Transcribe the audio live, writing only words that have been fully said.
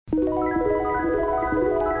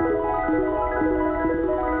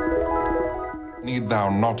Need thou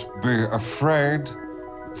not be afraid,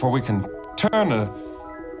 for we can turn a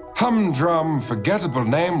humdrum, forgettable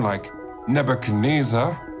name like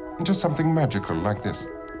Nebuchadnezzar into something magical like this.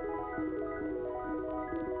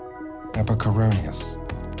 Nebuchadnezzar.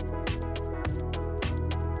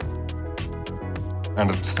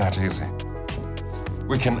 And it's that easy.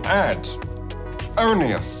 We can add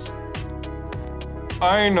Onius,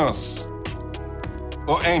 Inus,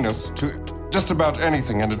 or Anus to just about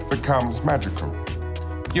anything and it becomes magical.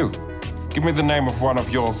 You, give me the name of one of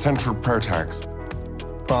your central protags.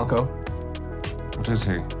 Bronco. What is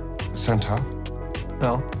he? A centaur?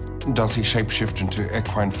 No. Does he shapeshift into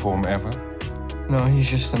equine form ever? No, he's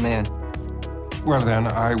just a man. Well then,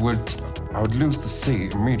 I would lose the C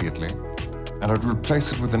immediately, and I'd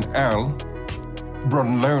replace it with an L,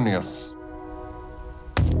 Bronlonius.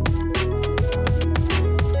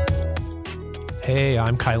 Hey,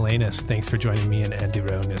 I'm Kylanus. Thanks for joining me and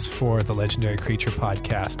Andironis for the Legendary Creature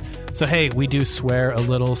Podcast. So hey, we do swear a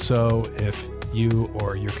little, so if you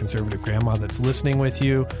or your conservative grandma that's listening with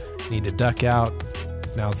you need to duck out,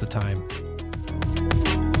 now's the time.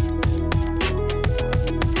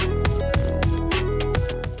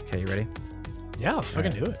 Okay, you ready? Yeah, let's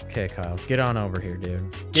fucking do it. Okay, Kyle, get on over here, dude.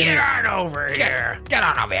 Get on over here. Get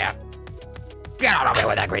on over here. Get on over here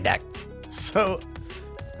with that green deck. So,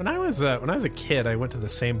 when I was a kid, I went to the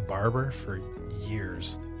same barber for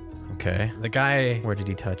years. Okay. The guy, Where did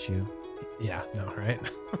he touch you? yeah, no, right?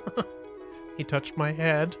 He touched my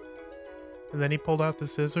head, and then he pulled out the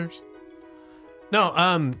scissors.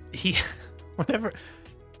 No, he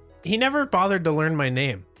never bothered to learn my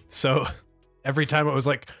name. So every time it was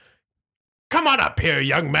like, "Come on up here,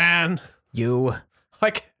 young man." You,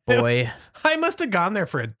 Like, boy. I must have gone there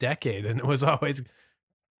for a decade, and it was always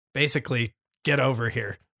basically, "Get over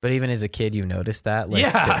here." But even as a kid, you noticed that? Like,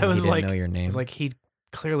 Yeah, that I was he didn't like, know your name? I was like, he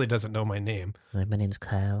clearly doesn't know my name. Like, my name's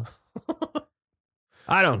Kyle.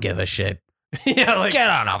 I don't give a shit. Yeah, like, Get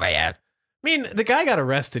on over here. I mean, the guy got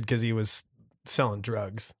arrested because he was selling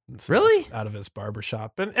drugs and stuff Really? out of his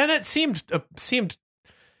barbershop. And it seemed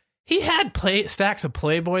he had stacks of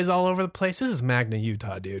Playboys all over the place. This is Magna,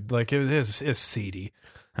 Utah, dude. Like, it's seedy.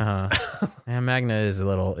 Uh-huh. And Magna is a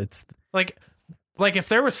little, it's... Like if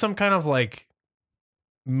there was some kind of like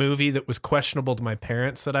movie that was questionable to my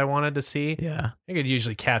parents that I wanted to see, Yeah. I could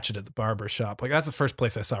usually catch it at the barber shop. Like, that's the first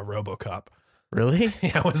place I saw RoboCop. Really?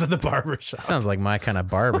 Yeah, it was at the barber shop. Sounds like my kind of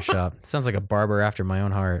barbershop. Sounds like a barber after my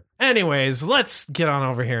own heart. Anyways, let's get on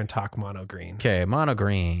over here and talk mono green. Okay, mono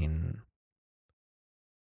green.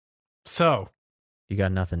 So, You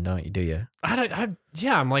got nothing, don't you? Do you?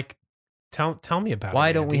 I'm like, tell me about it.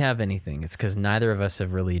 Why don't we Andy. have anything? It's because neither of us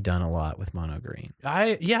have really done a lot with mono green.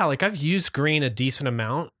 Like I've used green a decent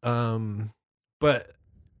amount. But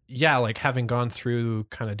yeah, like having gone through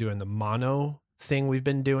kind of doing the mono thing we've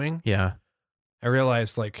been doing, Yeah. I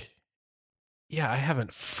realized like, yeah, I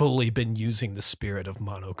haven't fully been using the spirit of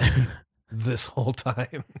mono green this whole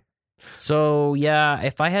time. So, yeah,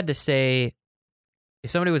 if I had to say, if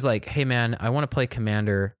somebody was like, hey, man, I want to play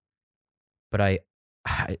Commander, but I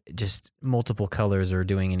just multiple colors or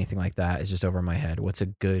doing anything like that is just over my head. What's a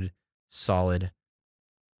good, solid,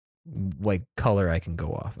 like, color I can go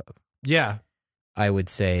off of? Yeah. I would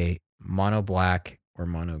say mono black or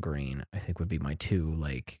mono green, I think would be my two,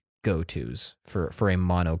 like, go-tos for a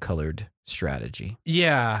mono-colored strategy.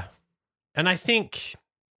 Yeah. And I think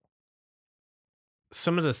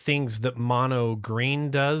some of the things that mono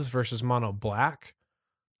green does versus mono black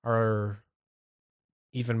are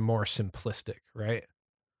even more simplistic, right?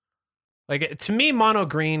 Like, to me, mono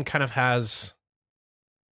green kind of has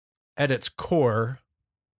at its core,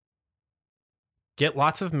 get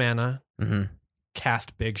lots of mana, Mm-hmm.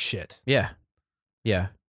 cast big shit. Yeah. Yeah.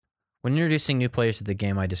 When introducing new players to the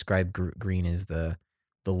game, I describe green as the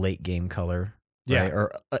late game color. Yeah. Right?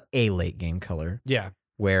 Or a late game color, Yeah.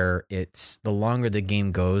 where it's the longer the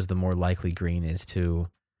game goes, the more likely green is to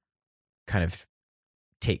kind of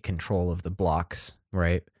take control of the blocks,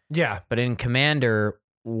 right? Yeah. But in Commander,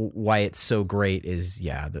 why it's so great is,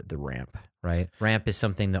 the ramp, right? Ramp is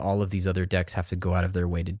something that all of these other decks have to go out of their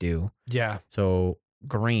way to do. Yeah. So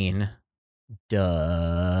green,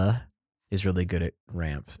 is really good at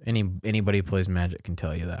ramp. Anybody who plays Magic can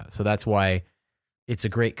tell you that. So that's why it's a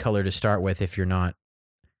great color to start with if you're not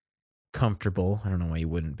comfortable. I don't know why you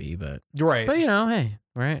wouldn't be, but Right. you know, hey,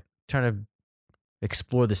 right? Trying to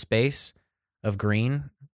explore the space of green.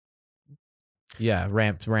 Yeah,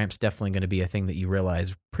 ramp's definitely going to be a thing that you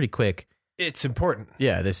realize pretty quick. It's important.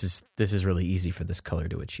 Yeah, this is really easy for this color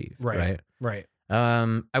to achieve. Right.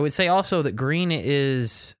 I would say also that green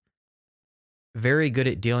is very good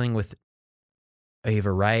at dealing with a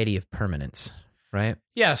variety of permanents. right?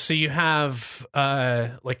 Yeah, so you have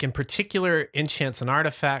like in particular enchants and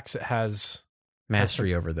artifacts. It has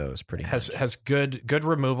Mastery over those, pretty much. has good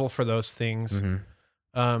removal for those things.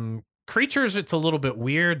 Mm-hmm. Creatures, it's a little bit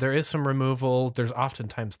weird. There is some removal. There's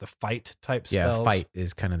oftentimes the fight type spells. Yeah, fight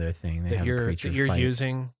is kind of their thing. They that have you're, a creature that you're fight.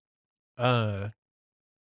 using.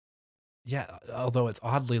 Yeah, although it's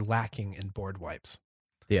oddly lacking in board wipes.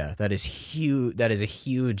 Yeah, that is huge. That is a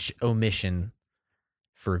huge omission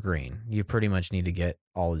for green. You pretty much need to get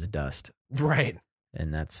all his dust. Right.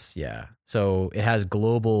 And that's, yeah. So it has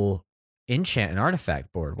global enchant and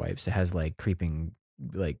artifact board wipes. It has like creeping,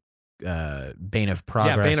 like Bane of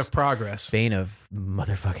Progress. Yeah, Bane of Progress. Bane of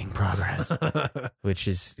motherfucking Progress, which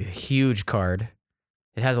is a huge card.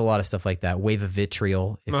 It has a lot of stuff like that. Wave of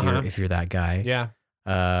Vitriol, if you're that guy. Yeah.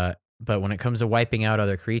 But when it comes to wiping out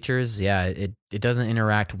other creatures, yeah, it doesn't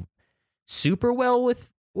interact super well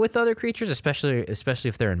with other creatures, especially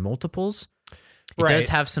if they're in multiples. It does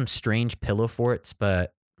have some strange pillow forts,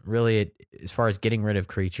 but really, as far as getting rid of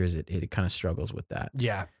creatures, it kind of struggles with that.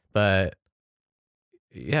 Yeah. But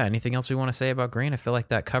yeah, anything else we want to say about green? I feel like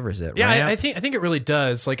that covers it. Yeah, right? I think it really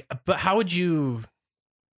does. Like, but how would you?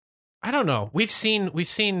 I don't know. We've seen.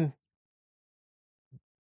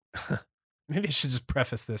 Maybe I should just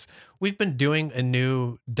preface this. We've been doing a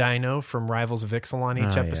new dino from Rivals of Ixalan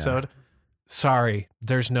each episode. Yeah. Sorry,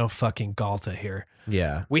 there's no fucking Galta here.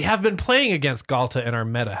 Yeah. We have been playing against Galta in our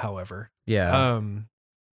meta, however. Yeah.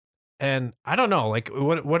 And I don't know, like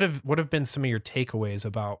what have been some of your takeaways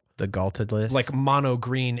about the Galta list? like mono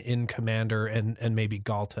green in Commander and maybe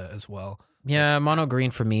Galta as well? Yeah, mono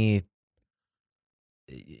green for me,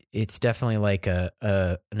 it's definitely like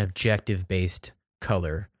an objective based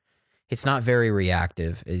color. It's not very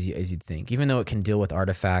reactive as you'd think. Even though it can deal with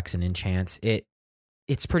artifacts and enchants,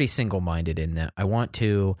 it's pretty single-minded in that I want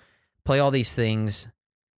to play all these things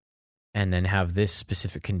and then have this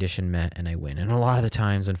specific condition met and I win. And a lot of the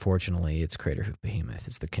times, unfortunately, it's Crater Hoof Behemoth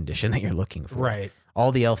is the condition that you're looking for. Right.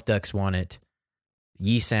 All the elf decks want it.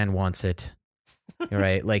 Yisan wants it.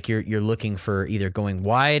 Right? Like you're looking for either going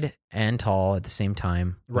wide and tall at the same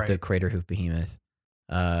time with the Crater Hoof Behemoth.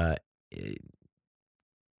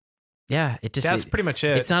 Yeah, that's pretty much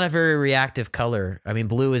it. It's not a very reactive color. I mean,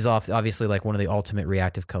 blue is obviously like one of the ultimate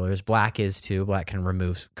reactive colors. Black is too. Black can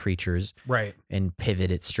remove creatures, right, and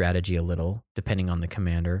pivot its strategy a little depending on the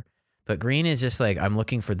commander. But green is just like I'm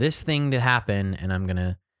looking for this thing to happen, and I'm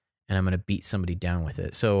gonna beat somebody down with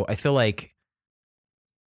it. So I feel like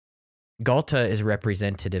Galta is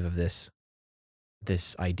representative of this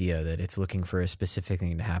idea that it's looking for a specific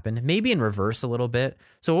thing to happen, maybe in reverse a little bit.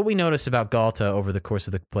 So what we noticed about Galta over the course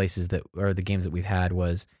of the places that are the games that we've had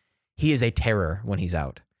was he is a terror when he's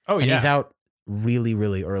out. Oh, and yeah. He's out really,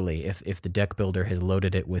 really early if the deck builder has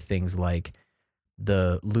loaded it with things like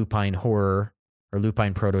the Lupine Horror or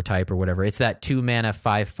Lupine Prototype or whatever. It's that 2 mana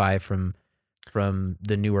 5/5 from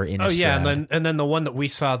the newer Innistrad. Oh yeah, and then the one that we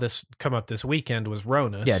saw this come up this weekend was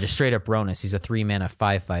Ronus. Yeah, just straight up Ronus. He's a 3 mana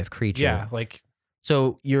 5/5 creature. Yeah, like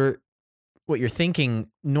so what you're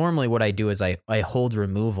thinking, normally what I do is I hold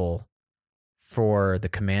removal for the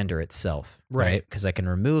commander itself, right? Because I can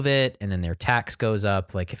remove it and then their tax goes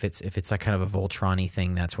up. Like if it's like kind of a Voltron-y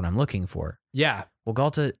thing, that's what I'm looking for. Yeah. Well,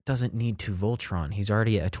 Galta doesn't need to Voltron. He's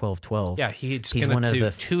already at a 12/12. Yeah, he's one of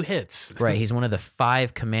the 2 hits. Right, he's one of the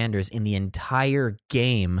 5 commanders in the entire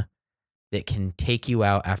game that can take you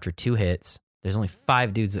out after 2 hits. There's only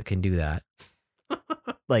 5 dudes that can do that.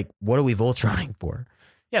 Like, what are we Voltroning for?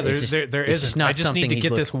 Yeah, there isn't. I just need to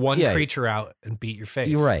get this one creature out and beat your face.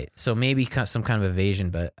 You're right. So maybe some kind of evasion,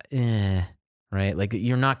 but right? Like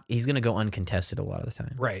he's going to go uncontested a lot of the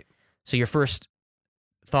time. Right. So your first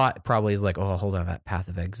thought probably is like, oh, hold on, that Path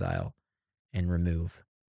of Exile and remove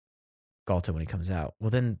Galta when he comes out. Well,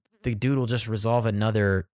 then the dude will just resolve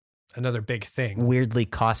another big thing. Weirdly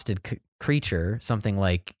costed creature, something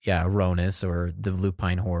like, Ronus or the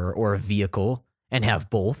Lupine Horror or a vehicle, and have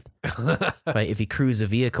both. But if he crews a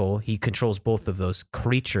vehicle, he controls both of those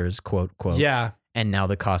creatures, quote, quote. Yeah. And now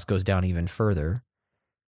the cost goes down even further,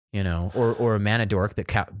 or a mana dork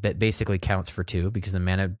that basically counts for 2 because the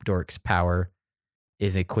mana dork's power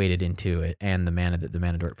is equated into it and the mana that the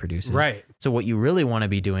mana dork produces. Right. So what you really want to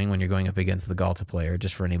be doing when you're going up against the Galta player,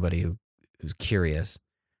 just for anybody who's curious,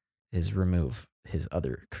 is remove his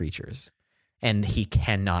other creatures. And he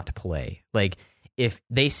cannot play. Like, if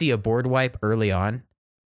they see a board wipe early on,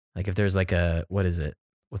 like if there's like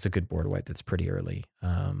what's a good board wipe that's pretty early?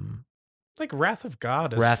 Like Wrath of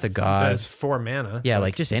God. Wrath of God. As 4 mana. Yeah,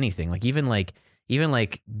 like just anything. Like even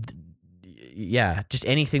yeah, just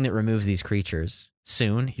anything that removes these creatures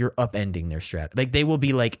soon, you're upending their strat. Like they will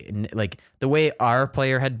be like the way our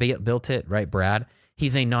player had built it, right, Brad?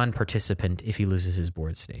 He's a non-participant if he loses his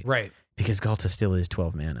board state. Right. Because Galta still is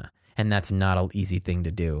 12 mana. And that's not an easy thing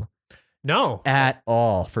to do. No. At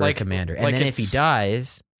all for a commander. And then if he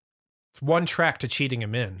dies... It's one track to cheating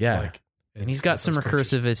him in. Yeah. And he's got some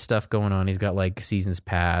recursive stuff going on. He's got like Seasons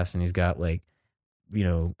Pass and he's got like,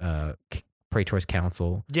 Praetor's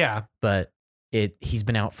Council. Yeah. But he's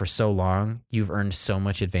been out for so long, you've earned so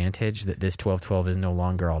much advantage that this 12/12 is no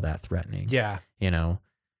longer all that threatening. Yeah.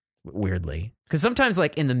 Weirdly. Because sometimes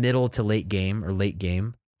like in the middle to late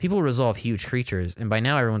game, people resolve huge creatures. And by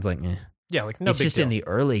now everyone's like, eh. Yeah, like no it's big just deal. In the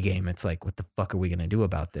early game, it's like, what the fuck are we going to do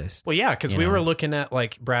about this? Well, yeah, because we were looking at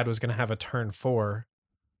like Brad was going to have a turn 4,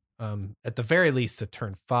 at the very least a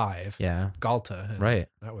turn 5. Yeah. Galta. Right.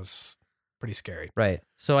 That was pretty scary. Right.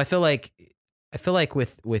 So I feel like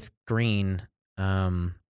with green,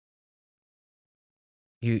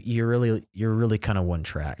 you're really kind of one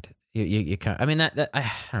tracked. You kind of, I mean that I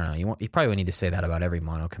don't know. You probably would need to say that about every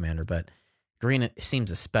mono commander, but green it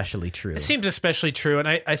seems especially true. It seems especially true, and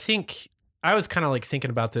I think I was kind of like thinking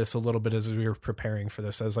about this a little bit as we were preparing for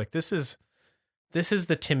this. I was like, this is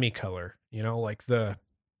the Timmy color, like the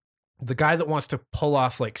guy that wants to pull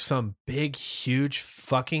off like some big, huge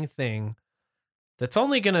fucking thing that's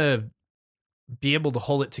only gonna be able to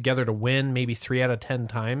hold it together to win maybe 3 out of 10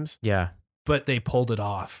 times. Yeah, but they pulled it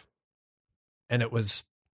off, and it was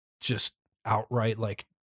just outright like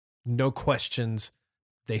no questions,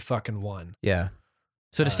 they fucking won. Yeah.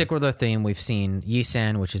 So to stick with our theme, we've seen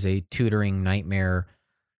Yi-San, which is a tutoring nightmare,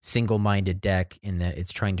 single-minded deck in that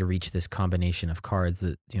it's trying to reach this combination of cards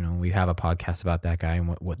that, we have a podcast about that guy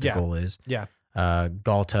and what the goal is. Yeah.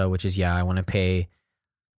 Galta, which is, I want to pay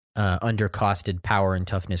undercosted power and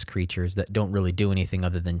toughness creatures that don't really do anything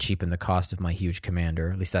other than cheapen the cost of my huge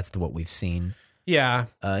commander. At least that's what we've seen. Yeah.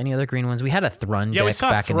 Any other green ones? We had a Thrun deck we saw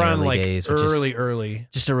back Thrun, in the early like, days. Which early. is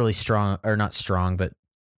just a really strong, or not strong, but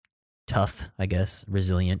tough, I guess,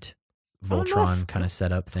 resilient Voltron kind of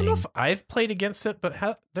setup thing. I don't know if I've played against it,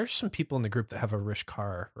 but there's some people in the group that have a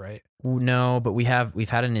Rishkar, right? No, but we've had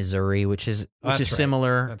a Nizuri, which is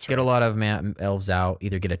similar. That's get a lot of elves out,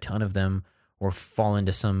 either get a ton of them or fall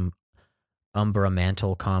into some Umbra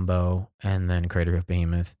Mantle combo and then Crater of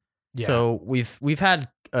Behemoth. Yeah. So we've had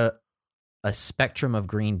a spectrum of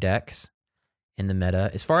green decks in the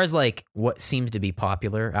meta. As far as like what seems to be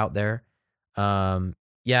popular out there,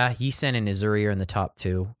 Yi-San and Nizuri are in the top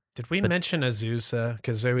 2. Did we mention Azusa?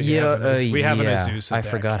 Because we have an Azusa I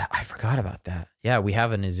deck. I forgot about that. Yeah, we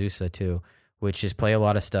have an Azusa too, which is play a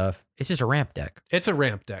lot of stuff. It's just a ramp deck. It's a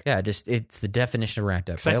ramp deck. Yeah, it's the definition of ramp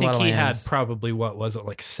deck. Because I think he had probably, what was it,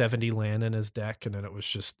 like 70 land in his deck, and then it was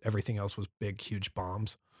just everything else was big, huge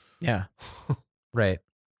bombs. Yeah, right.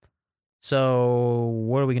 So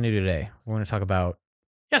what are we going to do today? We're going to talk about...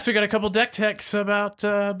 Yes, we got a couple deck techs about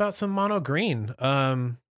some mono green.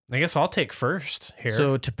 I guess I'll take first here.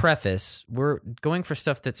 So to preface, we're going for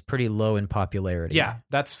stuff that's pretty low in popularity. Yeah,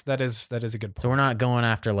 that is a good point. So we're not going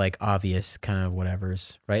after like obvious kind of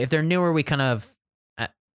whatevers, right? If they're newer, we kind of...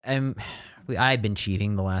 I've been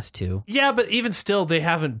cheating the last 2. Yeah, but even still, they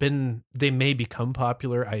haven't been... They may become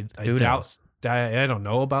popular. I Who doubt... knows? I don't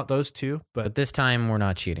know about those 2, but this time we're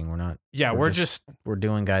not cheating. We're not. Yeah, we're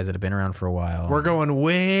doing guys that have been around for a while. We're going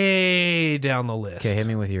way down the list. Okay, hit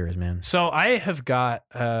me with yours, man. So I have got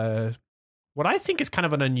what I think is kind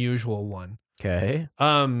of an unusual one. Okay.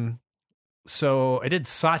 So I did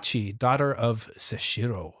Sachi, daughter of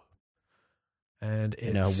Seshiro. And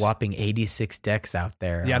it's whopping 86 decks out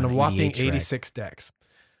there. Yeah, and a whopping 86 decks.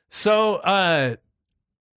 So so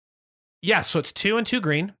it's 2 and 2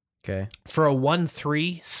 green. Okay. For a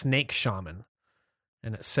 1/3 snake shaman.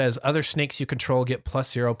 And it says other snakes you control get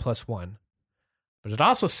 +0/+1. But it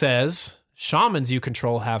also says shamans you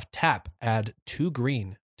control have tap, add 2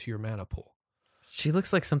 green to your mana pool. She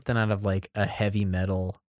looks like something out of like a heavy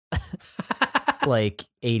metal like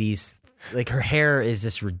 80s. Like her hair is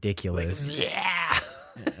just ridiculous.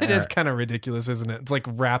 It is kind of ridiculous, isn't it? It's like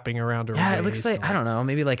wrapping around her waist. It looks like, I don't know,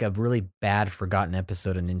 maybe like a really bad forgotten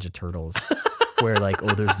episode of Ninja Turtles. Where like,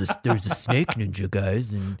 there's a snake ninja,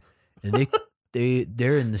 guys, and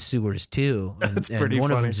they're in the sewers too, and pretty one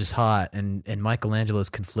funny. of them's just hot, and Michelangelo's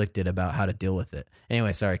conflicted about how to deal with it.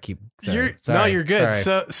 Anyway, sorry. You're good.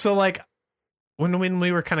 Sorry. So like when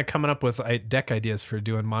we were kind of coming up with deck ideas for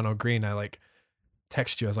doing mono green, I like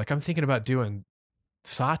text you. I was like, I'm thinking about doing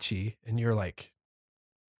Sachi, and you're like,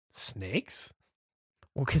 snakes?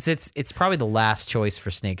 Well, because it's probably the last choice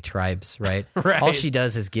for snake tribes, right? Right. All she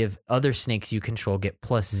does is give other snakes you control get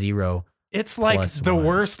 +0. It's like the +1.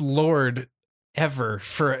 worst lord ever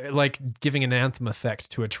for like giving an anthem effect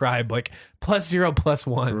to a tribe, like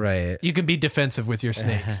 +0/+1. Right. You can be defensive with your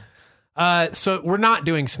snakes. So we're not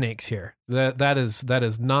doing snakes here. That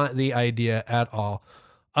is not the idea at all.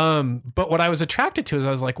 But what I was attracted to is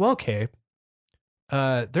I was like, well, okay,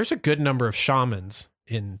 there's a good number of shamans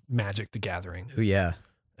in Magic the Gathering. Oh, yeah.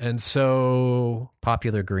 And so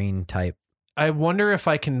Popular green type. I wonder if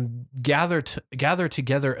I can gather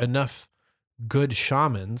together enough good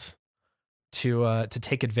shamans to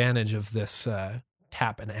take advantage of this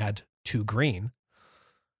tap and add 2 green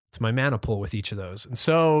to my mana pool with each of those. And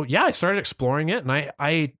so, yeah, I started exploring it, and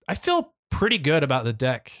I feel pretty good about the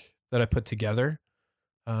deck that I put together.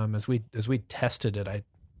 As we tested it, I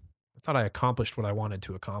thought I accomplished what I wanted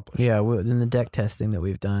to accomplish. Yeah, in the deck testing that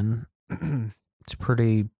we've done, it's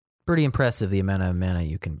pretty impressive the amount of mana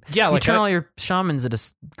you can. Yeah, you like turn all your shamans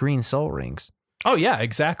into green soul rings. Oh yeah,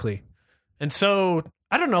 exactly. And so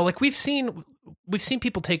I don't know, like we've seen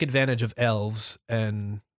people take advantage of elves,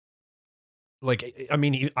 and like I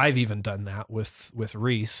mean I've even done that with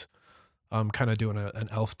Reese, kind of doing an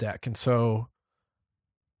elf deck, and so.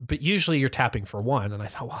 But usually you're tapping for 1, and I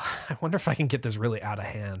thought, well, I wonder if I can get this really out of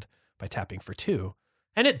hand by tapping for 2,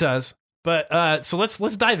 and it does. But so let's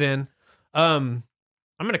dive in. I'm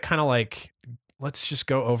gonna kind of like let's just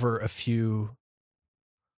go over a few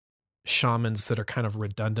shamans that are kind of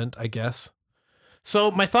redundant, I guess. So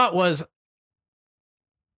my thought was,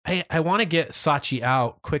 I want to get Sachi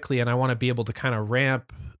out quickly, and I want to be able to kind of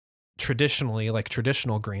ramp traditionally, like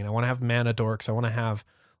traditional green. I want to have mana dorks. I want to have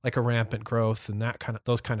like a rampant growth and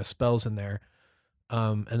those kind of spells in there.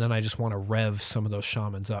 And then I just want to rev some of those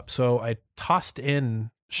shamans up. So I tossed in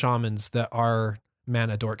shamans that are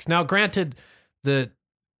mana dorks. Now, granted, the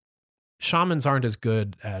shamans aren't as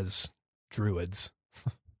good as druids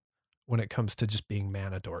when it comes to just being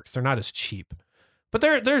mana dorks. They're not as cheap, but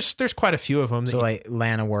there's quite a few of them. So like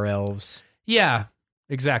Llanowar elves. Yeah,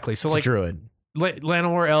 exactly. So It's like a druid.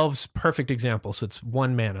 Llanowar elves, perfect example. So it's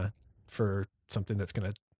 1 mana for something that's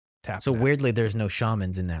going to tap. So that. weirdly, there's no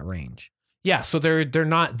shamans in that range. Yeah, so they're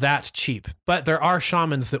not that cheap, but there are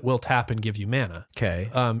shamans that will tap and give you mana. Okay.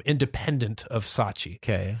 Independent of Sachi.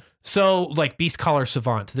 Okay. So like Beast Caller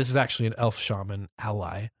Savant, this is actually an elf shaman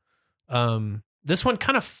ally. This one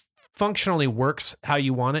kind of functionally works how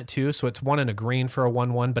you want it to. So it's 1 and a green for a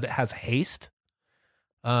 1/1, but it has haste.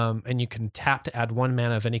 And you can tap to add 1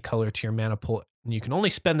 mana of any color to your mana pool, and you can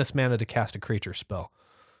only spend this mana to cast a creature spell.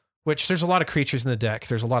 Which there's a lot of creatures in the deck.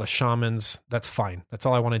 There's a lot of shamans. That's fine. That's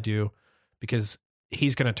all I want to do, because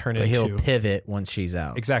he's going to turn But into. he'll pivot once she's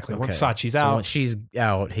out. Exactly. Once Okay. Sachi's So out, once she's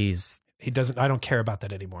out, he doesn't. I don't care about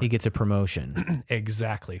that anymore. gets a promotion.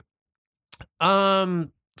 Exactly.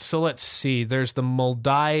 So let's see. There's the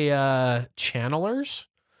Moldaya Channelers.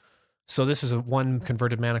 So this is a 1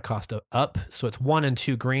 converted mana cost up. So it's 1 and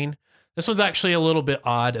 2 green. This one's actually a little bit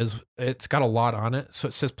odd, as it's got a lot on it. So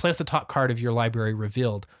it says play with the top card of your library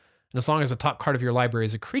revealed. And as long as the top card of your library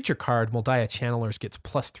is a creature card, Moldaya Channelers gets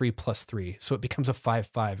 +3/+3. So it becomes a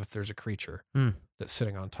 5/5 if there's a creature that's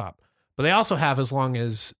sitting on top. But they also have, as long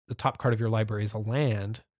as the top card of your library is a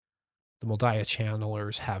land, the Moldaya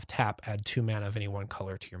Channelers have tap, add 2 mana of any 1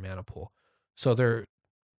 color to your mana pool. So they're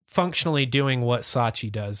functionally doing what Sachi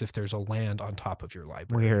does if there's a land on top of your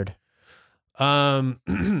library. Weird.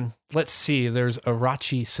 Let's see. There's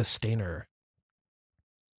Arachi Sustainer.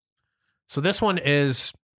 So this one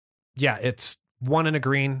is, yeah, it's 1 and a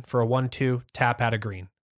green for a 1/2, tap, add a green.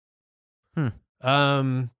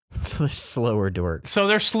 So they're slower dorks. So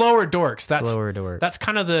they're slower dorks. Slower dorks. That's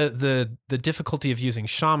kind of the difficulty of using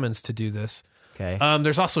shamans to do this. Okay.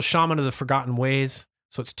 There's also Shaman of the Forgotten Ways.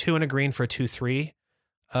 So it's 2 and a green for a 2/3.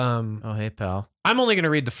 Oh, hey, pal. I'm only going to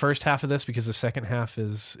read the first half of this because the second half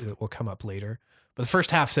it will come up later. But the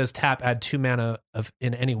first half says tap, add 2 mana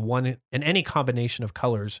in any combination of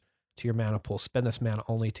colors to your mana pool. Spend this mana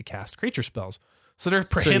only to cast creature spells. So they're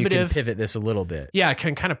prohibitive. So you can pivot this a little bit. Yeah, I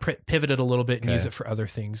can kind of pivot it a little bit and Okay. use it for other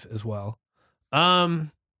things as well.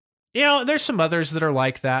 There's some others that are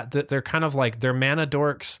like that they're kind of like they're mana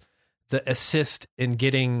dorks that assist in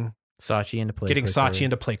getting Sachi into play. Sachi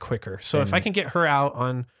into play quicker. So if I can get her out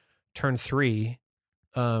on turn 3,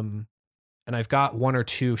 and I've got 1 or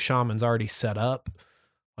 2 shamans already set up,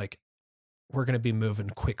 like we're going to be moving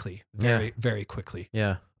quickly, very, very quickly.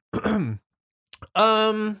 Yeah.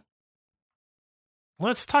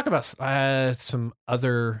 Let's talk about some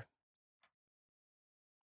other,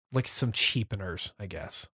 like some cheapeners, I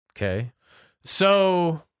guess. Okay.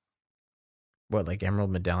 So What, like Emerald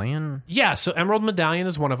Medallion? yeah, so Emerald Medallion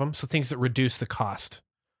is one of them. So things that reduce the cost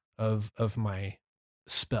of my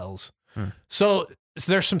spells. Hmm. So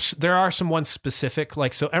So there are some ones specific,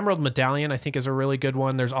 like so Emerald Medallion I think is a really good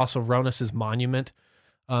one. There's also Ronus's Monument.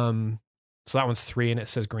 So that one's 3, and it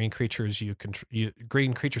says green creature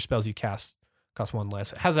spells you cast cost 1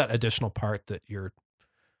 less. It has that additional part that your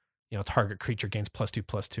target creature gains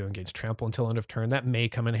 +2/+2 and gains trample until end of turn. That may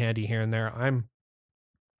come in handy here and there.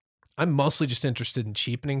 I'm mostly just interested in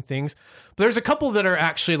cheapening things, but there's a couple that are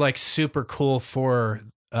actually like super cool for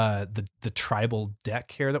the tribal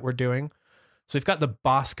deck here that we're doing. So we've got the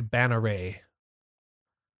Bosque Banneret.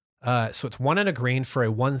 So it's 1 and a green for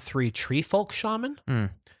a 1/3 Tree Folk Shaman.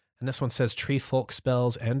 And this one says Tree Folk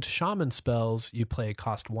spells and Shaman spells you play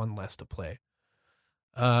cost 1 less to play.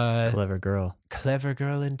 Clever girl. Clever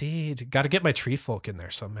girl indeed. Got to get my Tree Folk in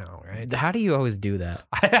there somehow, right? How do you always do that?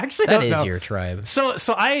 I actually That don't is know. your tribe. So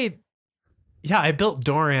I built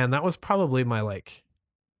Doran. That was probably my It's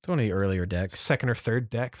one of the earlier decks. second or third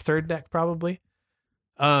deck probably.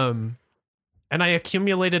 And I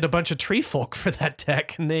accumulated a bunch of Tree Folk for that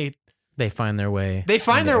deck, and They find their way. they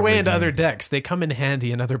find their way every into game. other decks. They come in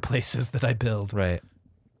handy in other places that I build. Right.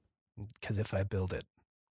 Because if I build it,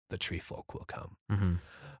 the Tree Folk will come.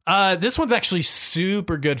 Mm-hmm. This one's actually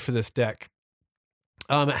super good for this deck.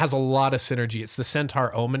 It has a lot of synergy. It's the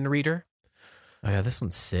Centaur Omen Reader. Oh yeah, this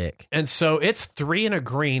one's sick. And so it's 3 and a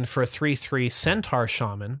green for a 3/3 Centaur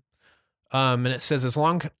Shaman. And it says, as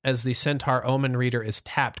long as the Centaur Omen Reader is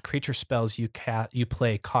tapped, creature spells you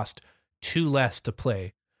play cost 2 less to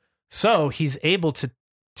play. So he's able to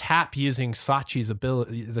tap using Sachi's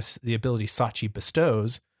ability, the ability Sachi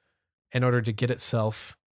bestows, in order to get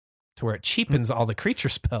itself to where it cheapens all the creature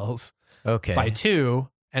spells Okay. by 2,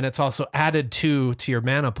 and it's also added 2 to your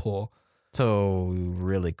mana pool. So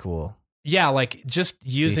really cool. Yeah, like just So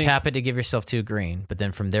you using tap it to give yourself 2 green, but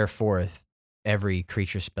then from there forth, every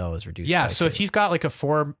creature spell is reduced. Yeah, by so 2. if you've got like a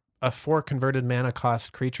 4 converted mana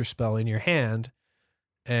cost creature spell in your hand,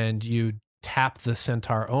 and you tap the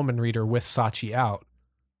Centaur Omen Reader with Sachi out,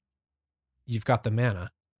 you've got the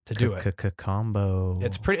mana to do it. Combo.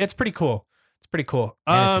 It's pretty cool. It's pretty cool.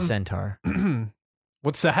 And it's a centaur.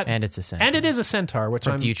 What's that? And it's a centaur. And it is a centaur, which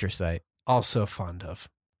from I'm Future Sight. also fond of.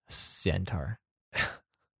 Centaur.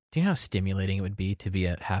 Do you know how stimulating it would be to be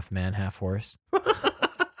a half man, half horse?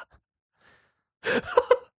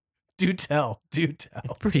 Do tell. It's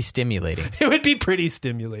pretty stimulating. It would be pretty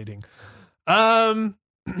stimulating.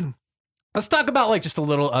 Let's talk about like just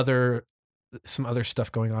some other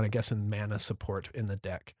stuff going on, I guess, in mana support in the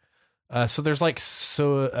deck. So there's like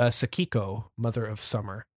Sakiko, Mother of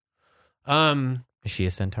Summer. Is she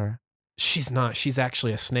a centaur? She's not. She's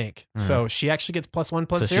actually a snake. So she actually gets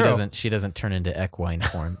 +1/+0. So she doesn't turn into equine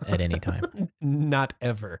form at any time. Not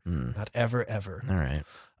ever. Mm. Not ever. All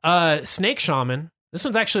right. Snake Shaman. This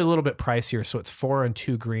one's actually a little bit pricier, so it's 4 and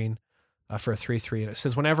 2 green for a 3/3. And it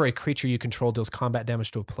says whenever a creature you control deals combat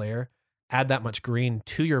damage to a player, add that much green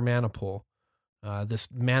to your mana pool. This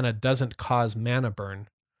mana doesn't cause mana burn.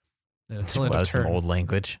 And until end of Some turn, old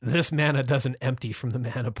language. this mana doesn't empty from the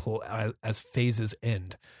mana pool as phases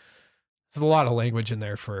end. There's a lot of language in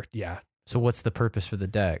there for, yeah. So what's the purpose for the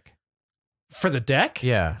deck? For the deck?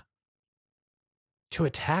 Yeah. To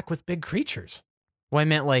attack with big creatures. Well, I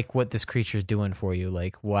meant like what this creature's doing for you.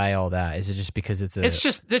 Like why all that? Is it just because it's It's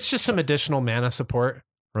just some additional mana support.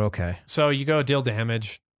 okay? So you go deal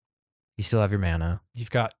damage. You still have your mana.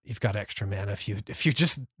 You've got extra mana if you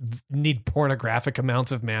just need pornographic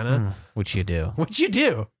amounts of mana, Which you do. which you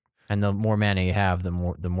do. And the more mana you have, the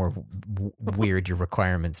more weird your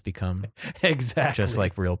requirements become. Exactly. Just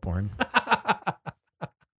like real porn.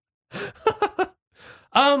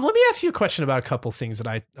 Let me ask you a question about a couple things that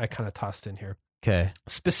I kind of tossed in here. Okay.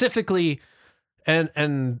 Specifically,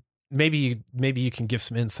 and maybe you can give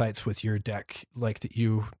some insights with your deck like that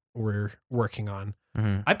you were working on.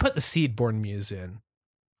 Mm-hmm. I put the Seedborn Muse in.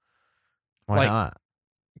 Why Like, not?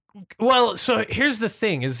 Well, so here's the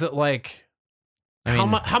thing: is that like I mean,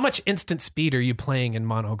 how much instant speed are you playing in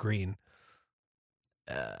mono green?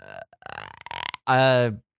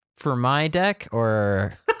 For my deck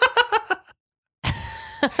or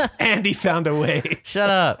Andy found a way. shut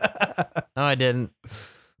up. No, I didn't.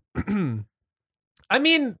 I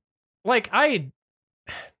mean, like I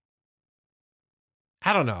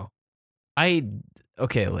don't know.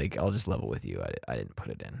 Okay, like I'll just level with you. I didn't put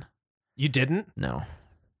it in. You didn't? No,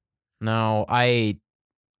 I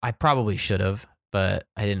probably should have, but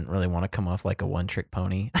I didn't really want to come off like a one-trick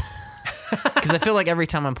pony. Because I feel like every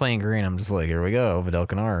time I'm playing green, I'm just like, here we go, Vidal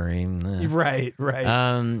Canary. Right.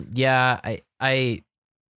 Yeah, I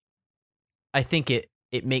think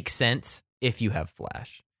it makes sense if you have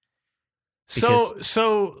flash.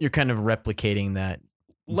 So You're kind of replicating that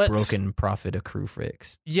broken profit accrue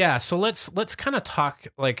fix. Yeah, so let's kind of talk.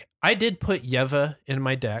 Like, I did put Yeva in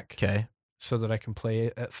my deck Okay. so that I can play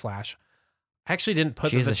it at Flash. I actually didn't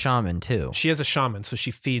put. She is a shaman too. She is a shaman, so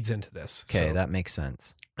she feeds into this. Okay, So that makes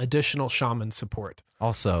sense. additional shaman support.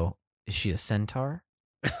 Also, is she a centaur?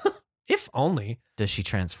 If only. Does she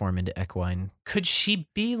transform into equine Could she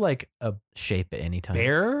be like a shape at any time?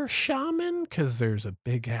 bear shaman? Because there's a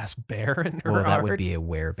big ass bear in her Well, that would art. be a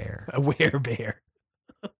werebear. A werebear.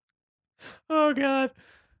 Oh God.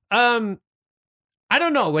 I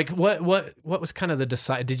don't know. Like, what was kind of the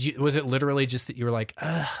decide? Was it literally just that you were like,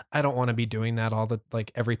 I don't want to be doing that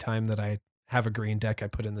every time that I have a green deck, I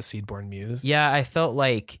put in the Seedborn Muse. Yeah, I felt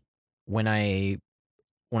like when I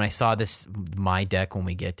saw this, my deck, when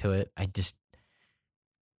we get to it, I just,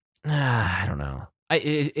 I don't know.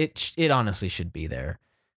 It honestly should be there.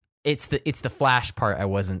 It's the Flash part. I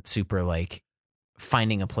wasn't super like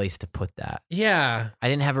finding a place to put that. Yeah. I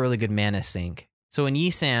didn't have a really good mana sink. So in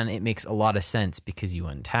Yisan, it makes a lot of sense because you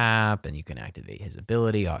untap and you can activate his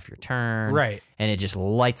ability off your turn. Right. And it just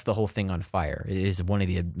lights the whole thing on fire. It is one of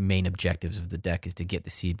the main objectives of the deck is to get the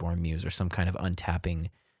Seedborn Muse or some kind of untapping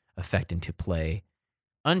effect into play.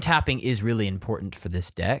 Untapping is really important for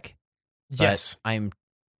this deck. Yes.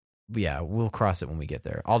 We'll cross it when we get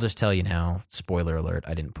there. I'll just tell you now, spoiler alert,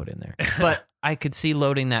 I didn't put in there. But I could see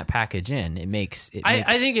loading that package in.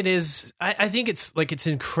 I think it is. I think it's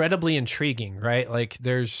incredibly intriguing, right? Like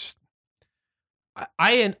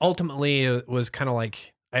I ultimately was kind of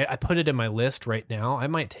like, I put it in my list right now. I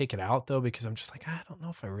might take it out though, because I'm just like, I don't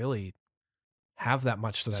know if I really have that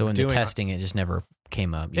much that so I'm in doing. the testing, it just never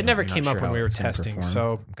came up. It never You're not came up sure when how we were it's gonna testing. perform.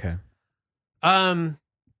 So, okay.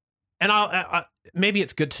 And I maybe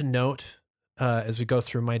it's good to note as we go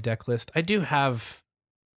through my deck list, I do have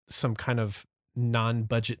some kind of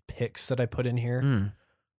non-budget picks that I put in here.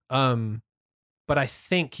 But I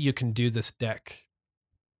think you can do this deck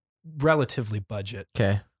relatively budget.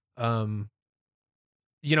 Okay. We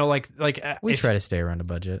if, try to stay around a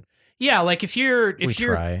budget. Yeah, like if you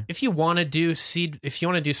want to do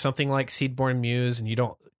something like Seedborn Muse and you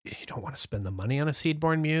don't want to spend the money on a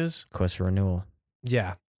Seedborn Muse, Quest for renewal.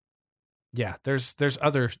 Yeah. Yeah, there's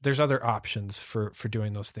other options for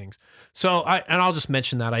doing those things. So I'll just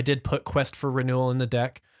mention that I did put Quest for Renewal in the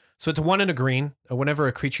deck. So it's 1 and a green. Whenever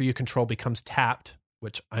a creature you control becomes tapped,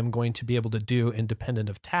 which I'm going to be able to do independent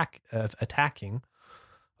of attacking,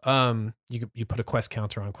 you put a quest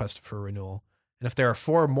counter on Quest for Renewal. And if there are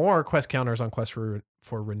 4 more quest counters on Quest for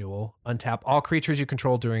Renewal, untap all creatures you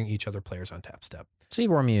control during each other player's untap step.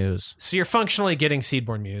 Seedborn Muse. So you're functionally getting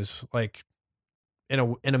Seedborn Muse, like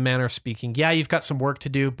in a manner of speaking. Yeah, you've got some work to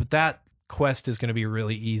do, but that quest is going to be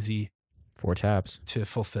really easy. 4 taps to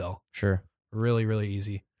fulfill. Sure. Really, really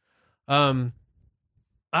easy. I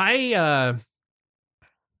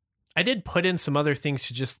did put in some other things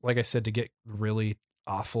to just, like I said, to get really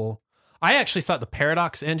awful. I actually thought the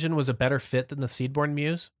Paradox engine was a better fit than the Seedborn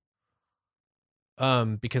Muse.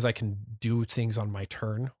 Because I can do things on my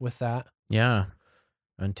turn with that. Yeah.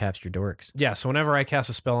 Untaps your dorks. Yeah, so whenever I cast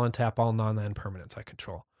a spell, untap all non-land permanents I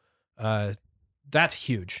control. That's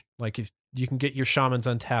huge. Like if you can get your shamans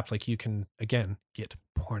untapped, like you can, again, get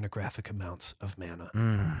pornographic amounts of mana.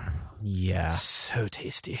 Yeah. So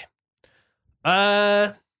tasty.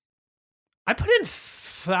 I put in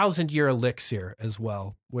 1,000-Year Elixir as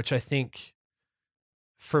well, which I think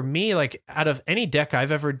for me, like out of any deck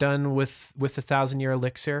I've ever done with the 1,000-Year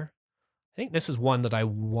Elixir, I think this is one that I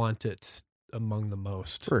want it among the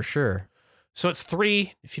most. For sure. So it's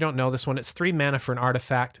 3, if you don't know this one, it's 3 mana for an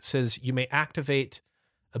artifact. It says you may activate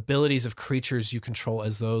abilities of creatures you control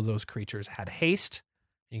as though those creatures had haste.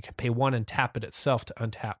 You can pay 1 and tap it itself to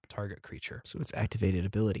untap target creature. So it's activated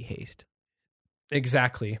ability haste.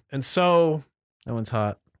 Exactly. And so that one's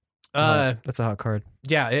hot. That's a hot card.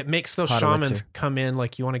 Yeah, it makes those Hot shamans elixir. come in.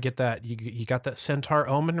 Like you want to get that. You got that Centaur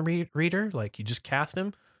Omen reader. Like you just cast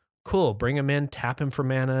him. Cool. Bring him in, tap him for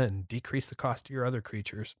mana, and decrease the cost of your other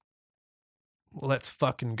creatures. Let's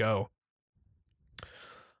fucking go.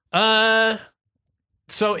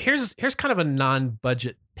 So here's kind of a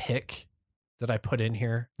non-budget pick that I put in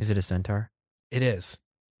here. Is it a centaur? It is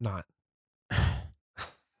not.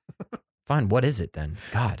 Fine. What is it then?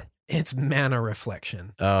 God. It's Mana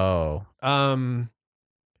Reflection. Oh. I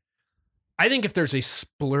think if there's a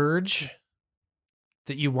splurge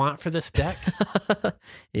that you want for this deck,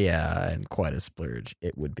 Yeah, and quite a splurge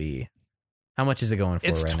it would be. How much is it going for?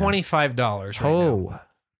 it's right $25 right now.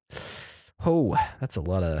 Oh, that's a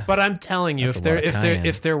lot of. But I'm telling you, That's a lot of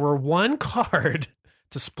if there were one card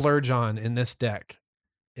to splurge on in this deck,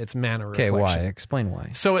 it's Mana Okay, Reflection. why? Explain why.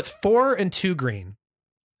 So it's 4 and 2 green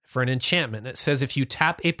for an enchantment. It says if you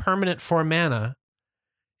tap a permanent for mana,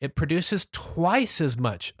 it produces twice as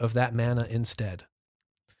much of that mana instead.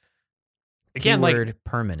 Again, Keyword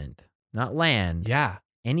permanent, not land. Yeah.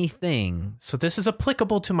 Anything. So this is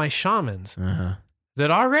applicable to my shamans. Uh-huh.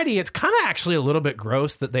 That already, it's kind of actually a little bit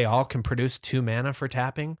gross that they all can produce 2 mana for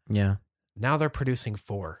tapping. Yeah. Now they're producing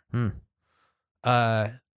 4.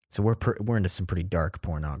 So we're into some pretty dark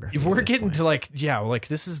pornography. We're getting to like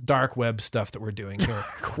this is dark web stuff that we're doing here.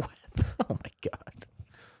 Dark web. Oh my god.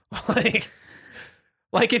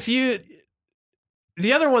 like if you,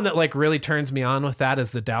 the other one that like really turns me on with that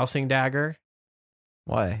is the dowsing dagger.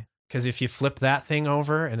 Why? Because if you flip that thing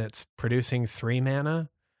over and it's producing 3 mana,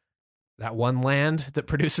 that one land that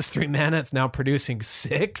produces 3 mana, it's now producing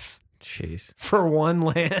 6. Jeez. For 1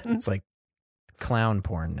 land. It's like clown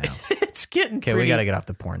porn now. It's getting okay. We got to get off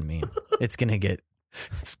the porn meme. It's gonna get.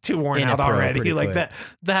 It's too worn out already. Like quick.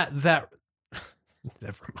 that.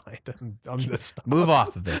 Never mind. I'm just stop. Move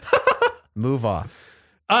off of it. Move off.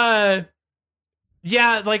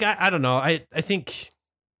 Yeah. Like I don't know. I think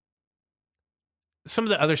some of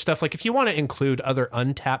the other stuff, like if you want to include other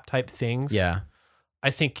untap type things, Yeah.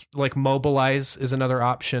 I think like mobilize is another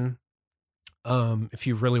option. If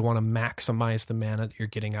you really want to maximize the mana that you're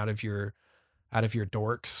getting out of your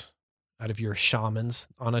dorks, out of your shamans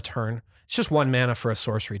on a turn. It's just 1 mana for a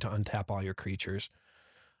sorcery to untap all your creatures.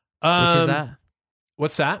 Which is that?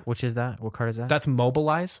 What's that? Which is that? What card is that? That's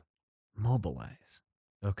mobilize. Mobilize.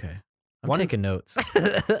 Okay. I'm One- taking notes.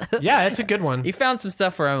 Yeah, it's a good one. You found some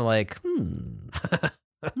stuff where I'm like,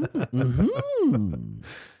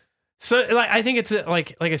 So like I think it's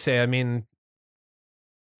like I say, I mean,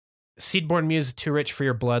 Seedborn Muse is too rich for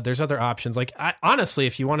your blood. There's other options. Like honestly,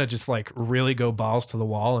 if you want to just like really go balls to the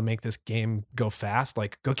wall and make this game go fast,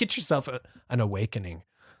 like go get yourself an awakening.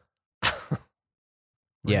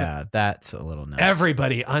 yeah, that's a little nuts.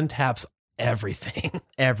 Everybody untaps everything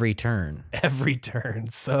Every turn. every turn.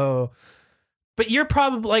 So, but you're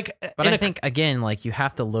probably like, But I think again, like you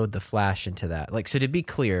have to load the flash into that. Like, so to be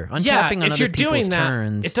clear, untapping on if other you're people's doing that,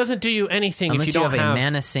 turns, it doesn't do you anything unless if you don't have have a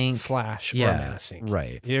mana sink. flash or Yeah, mana sync.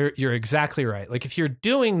 right. You're exactly right. Like if you're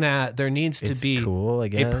doing that, there needs to It's be cool, I a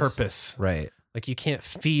guess. purpose. Right. Like you can't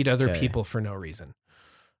feed other Okay. people for no reason.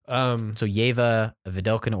 So Yeva, a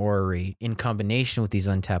Vidalcan Orrery, in combination with these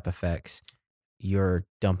untap effects, you're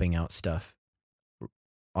dumping out stuff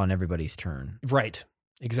on everybody's turn. Right.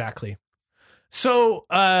 Exactly. So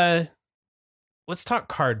let's talk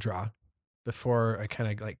card draw before I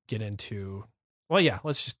kind of like get into. Well, yeah,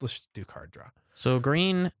 let's just do card draw. So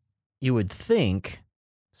green, you would think,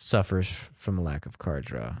 suffers from a lack of card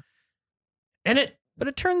draw. And it But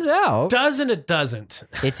it turns out does and it doesn't.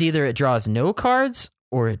 it's either it draws no cards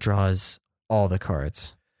or it draws all the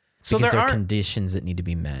cards. So Because there there are are conditions that need to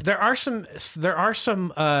be met. there are some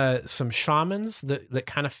shamans that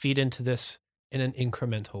kind of feed into this in an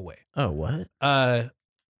incremental way. Oh, what?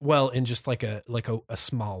 Well, in just like a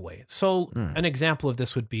small way. So an example of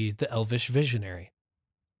this would be the Elvish Visionary.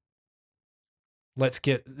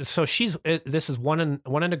 This is one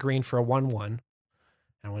and a green for a 1/1.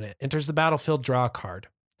 And when it enters the battlefield, draw a card.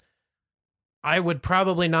 I would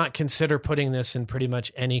probably not consider putting this in pretty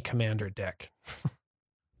much any commander deck.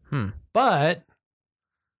 But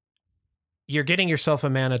you're getting yourself a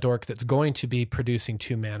mana dork that's going to be producing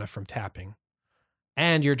 2 mana from tapping.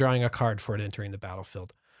 And you're drawing a card for it entering the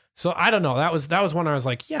battlefield. So I don't know. That was one where I was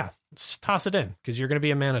like, yeah, let's just toss it in because you're going to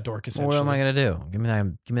be a mana dork essentially. What am I gonna do? Give me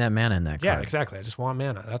that mana in that card. Yeah, exactly. I just want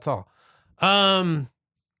mana. That's all.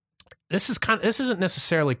 This isn't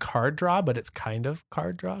necessarily card draw, but it's kind of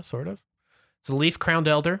card draw, sort of. It's a Leaf Crowned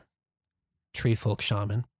Elder, Tree Folk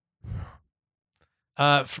Shaman.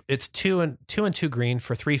 It's 2 and 2 green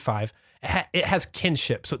for 3/5. It has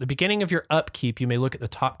kinship. So at the beginning of your upkeep, you may look at the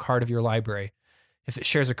top card of your library. If it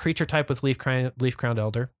shares a creature type with Leaf Crowned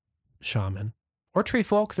Elder, Shaman, or Tree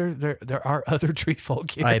Folk, there are other Tree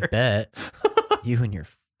Folk here. I bet. You and your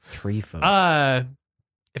tree folk.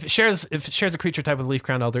 If it shares a creature type with Leaf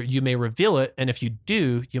Crowned Elder, you may reveal it, and if you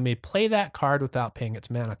do, you may play that card without paying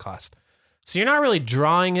its mana cost. So you're not really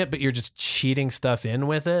drawing it, but you're just cheating stuff in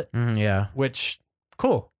with it. Yeah. Which,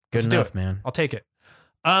 cool. Good Let's enough, do it. man. I'll take it.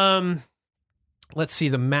 Let's see,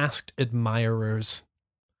 the Masked Admirers.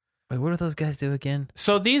 Wait, what do those guys do again?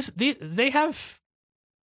 So they have.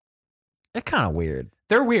 They're kind of weird.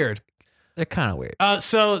 They're weird. They're kind of weird.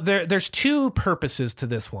 So there's 2 purposes to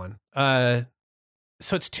this one.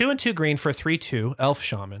 So it's 2 and 2 green for a 3/2 Elf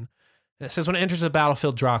Shaman. And it says when it enters the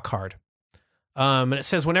battlefield, draw a card. And it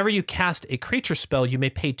says whenever you cast a creature spell, you may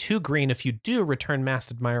pay 2 green. If you do, return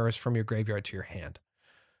Masked Admirers from your graveyard to your hand.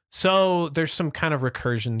 So there's some kind of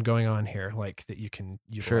recursion going on here, like that you can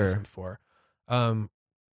utilize them for.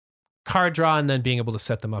 Card draw and then being able to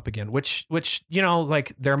set them up again, which like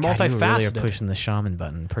they're multifaceted. You really are pushing the shaman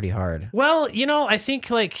button pretty hard. Well, I think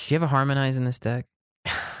like do you have a harmonize in this deck?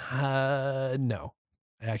 No,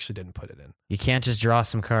 I actually didn't put it in. You can't just draw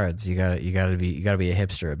some cards. You gotta be a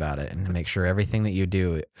hipster about it and make sure everything that you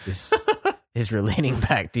do is relating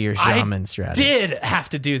back to your shaman strategy. Did have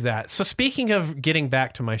to do that. So speaking of getting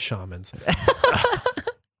back to my shamans.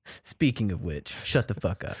 Speaking of which, shut the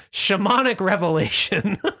fuck up. Shamanic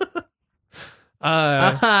Revelation.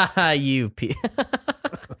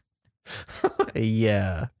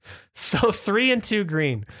 Yeah. So 3 and 2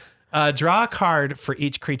 green. Draw a card for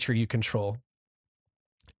each creature you control.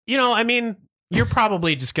 You're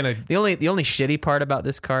probably just gonna. The only shitty part about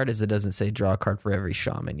this card is it doesn't say draw a card for every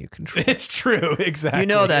shaman you control. It's true, exactly.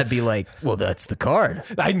 That'd be like, well, that's the card.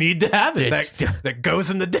 I need to have it. That goes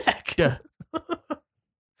in the deck.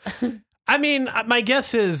 My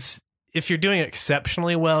guess is if you're doing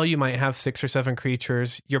exceptionally well, you might have 6 or 7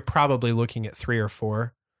 creatures. You're probably looking at 3 or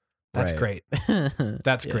 4. That's great.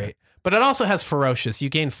 That's great. But it also has ferocious. You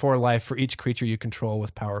gain 4 life for each creature you control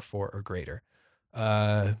with power 4 or greater.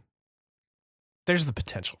 There's the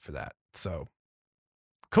potential for that. So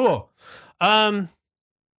cool. I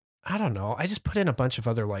don't know. I just put in a bunch of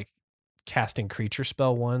other like casting creature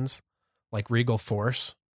spell ones, like Regal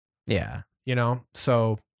Force. Yeah.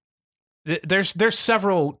 So there's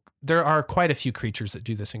several. There are quite a few creatures that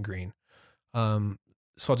do this in green. So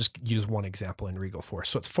I'll just use one example in Regal Force.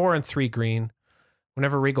 So it's 4 and 3 green.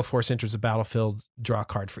 Whenever Regal Force enters the battlefield, draw a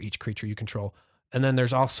card for each creature you control. And then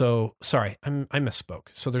there's also, I misspoke.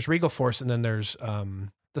 So there's Regal Force, and then there's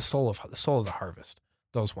the Soul of the Harvest.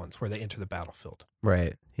 Those ones where they enter the battlefield.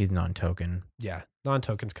 Right. He's non-token. Yeah,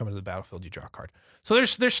 non-tokens come into the battlefield. You draw a card. So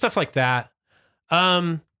there's stuff like that.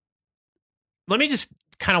 Let me just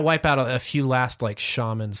kind of wipe out a few last like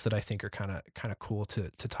shamans that I think are kind of cool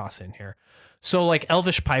to toss in here. So like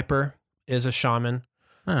Elvish Piper is a shaman.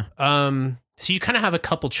 Huh. So you kind of have a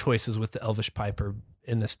couple choices with the Elvish Piper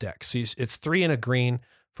in this deck. So it's 3 and a green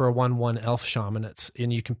for a 1/1 elf shaman.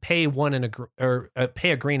 And you can pay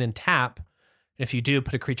pay a green and tap. And if you do,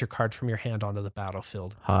 put a creature card from your hand onto the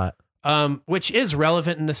battlefield. Hot. Which is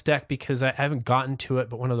relevant in this deck because I haven't gotten to it,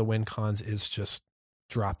 but one of the win cons is just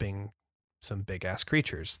dropping some big ass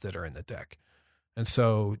creatures that are in the deck. And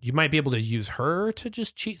so you might be able to use her to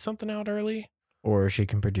just cheat something out early. Or she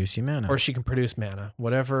can produce you mana. Or she can produce mana.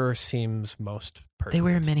 Whatever seems most pertinent. They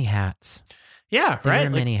wear many hats. Yeah, They right. wear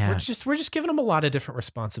many hats. We're just giving them a lot of different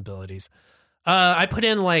responsibilities. I put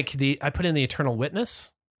in the Eternal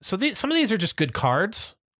Witness. So some of these are just good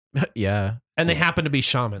cards. Yeah. And they happen to be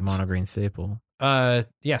shamans. Mono green staple.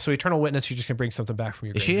 Yeah, so Eternal Witness, you're just gonna bring something back from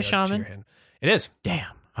your Is she a graveyard to shaman? your hand. It is.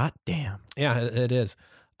 Damn. Hot damn. Yeah, it is.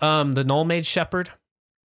 The Null Mage Shepherd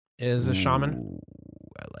is a shaman. Ooh,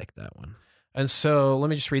 I like that one. And so let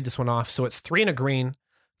me just read this one off. So it's 3 and a green.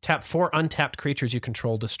 Tap 4 untapped creatures you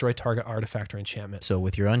control. Destroy target artifact or enchantment. So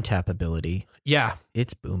with your untap ability, yeah,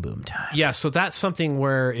 it's boom boom time. yeah. So that's something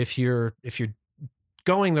where if you're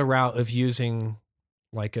going the route of using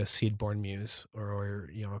like a Seedborn Muse or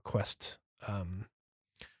a quest,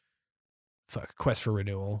 quest for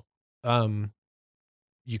renewal,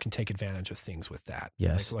 you can take advantage of things with that.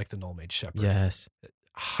 Yes, like the Null Mage Shepherd. Yes,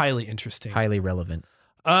 highly interesting, highly relevant.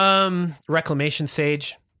 Reclamation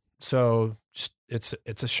Sage. So it's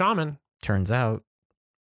a shaman. Turns out,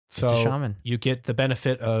 so it's a shaman. You get the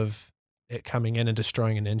benefit of it coming in and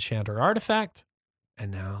destroying an enchant or artifact,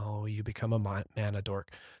 and now you become a mana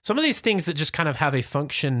dork. Some of these things that just kind of have a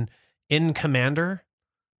function in Commander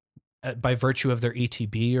by virtue of their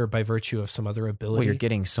ETB or by virtue of some other ability. Well, you're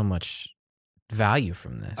getting so much value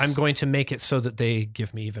from this. I'm going to make it so that they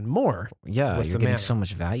give me even more. Yeah, with you're the getting mana. so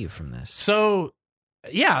much value from this. So,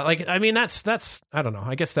 yeah, that's I don't know.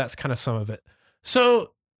 I guess that's kind of some of it.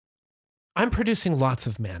 So, I'm producing lots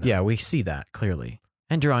of mana. Yeah, we see that clearly.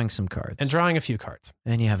 And drawing some cards. And drawing a few cards.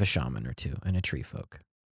 And you have a shaman or two and a tree folk.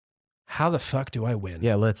 How the fuck do I win?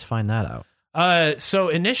 Yeah, let's find that out. So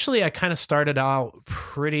initially I kind of started out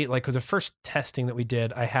pretty, like with the first testing that we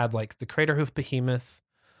did, I had like the Craterhoof Behemoth.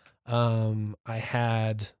 I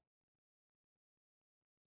had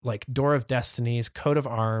like Door of Destinies, Coat of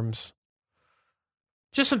Arms.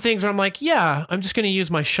 Just some things where I'm like, yeah, I'm just going to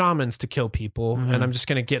use my shamans to kill people, and I'm just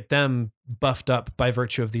going to get them buffed up by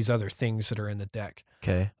virtue of these other things that are in the deck.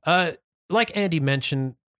 Okay. Like Andy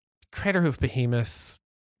mentioned, Craterhoof Behemoth,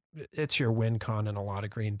 it's your win con in a lot of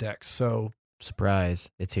green decks. So surprise,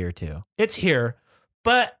 it's here too. It's here,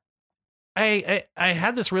 but I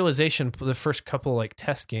had this realization the first couple like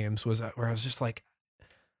test games was where I was just like,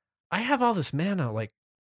 I have all this mana. Like,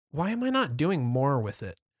 why am I not doing more with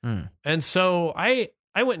it? Mm. And so I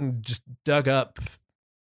went and just dug up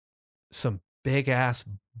some big ass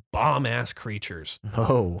bomb ass creatures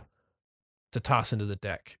Oh, to toss into the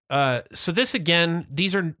deck. So this again,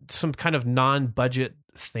 these are some kind of non-budget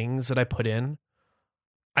things that I put in.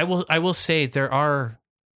 I will say there are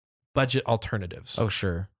budget alternatives. oh,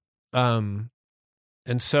 sure. And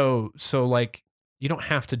so like you don't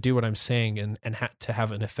have to do what I'm saying and to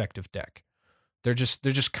have an effective deck. They're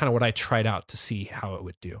just kind of what I tried out to see how it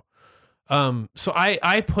would do. So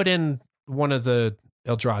I put in one of the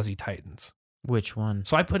Eldrazi Titans. Which one?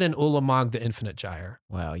 So I put in Ulamog the Infinite Gyre.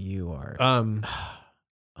 Wow, you are Unbelievable.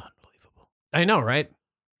 I know, right?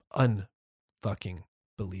 Unfucking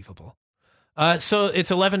believable. So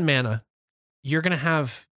it's 11 mana. You're gonna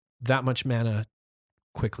have that much mana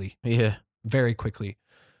quickly, yeah. very quickly.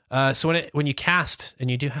 So when you cast,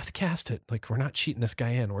 and you do have to cast it, like we're not cheating this guy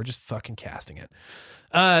in, we're just fucking casting it.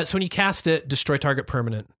 So when you cast it, destroy target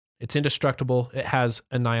permanent. It's indestructible. It has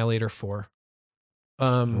Annihilator 4.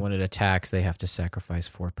 When it attacks, they have to sacrifice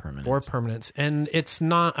 4 permanents. 4 permanents, and it's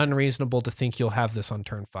not unreasonable to think you'll have this on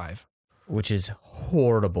turn 5. Which is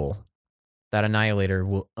horrible. That Annihilator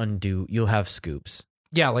will undo. You'll have scoops.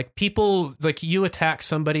 Yeah, like people, like you attack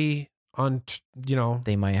somebody on,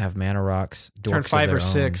 They might have mana rocks, dorks turn of 5 their or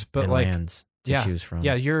 6, own, but and like lands to yeah, choose from.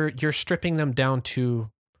 yeah, you're stripping them down to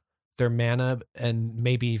their mana and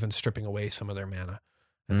maybe even stripping away some of their mana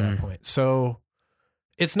at that point. So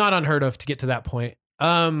it's not unheard of to get to that point.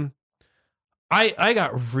 I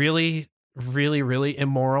got really, really, really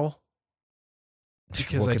immoral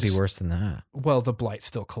because What could be worse than that? Well, the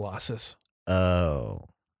Blightsteel Colossus. Oh.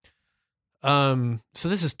 So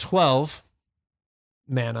this is 12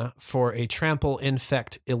 mana for a trample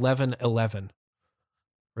infect 11/11.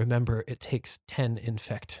 Remember, it takes 10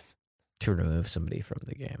 infect To remove somebody from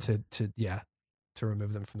the game. to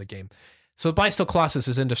remove them from the game. So the Blightsteel Colossus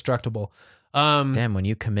is indestructible. Damn, when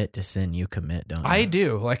you commit to sin, you commit, don't you? I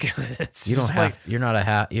do. Like it's You don't just have. like, You're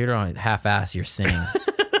not you don't half-ass your sinning.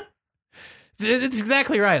 it's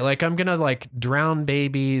exactly right. Like I'm gonna like drown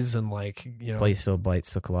babies and like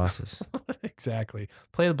Blightsteel Colossus. exactly.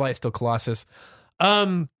 Play the Blightsteel Colossus.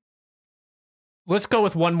 Let's go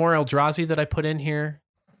with one more Eldrazi that I put in here.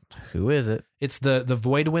 Who is it? It's the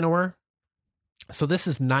Void Winnower. So this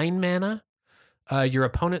is 9 mana. Your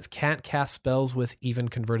opponents can't cast spells with even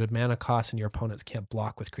converted mana costs, and your opponents can't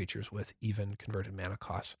block with creatures with even converted mana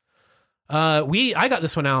costs. I got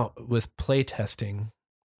this one out with play testing.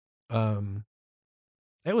 It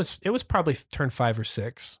was probably turn 5 or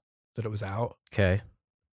 6 that it was out. Okay.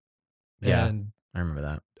 Yeah, And I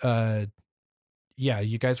remember that. yeah,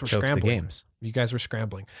 you guys were Chokes the scrambling. games. You guys were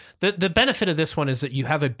scrambling. The benefit of this one is that you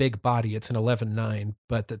have a big body. It's an 11/9,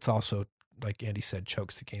 but that's also, like Andy said,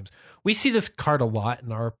 chokes the games. We see this card a lot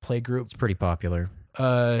in our play group. It's pretty popular.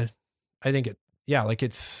 I think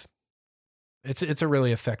it's a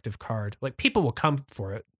really effective card. Like people will come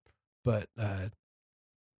for it, but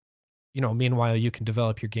meanwhile you can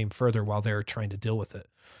develop your game further while they're trying to deal with it.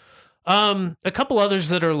 A couple others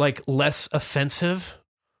that are like less offensive,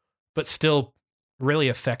 but still really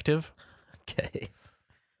effective. Okay.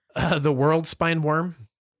 The World Spine Worm.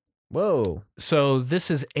 Whoa. So this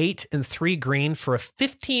is 8 and 3 green for a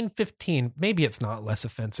 15/15. Maybe it's not less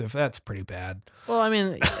offensive. That's pretty bad. Well, I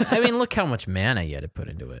mean, look how much mana you had to put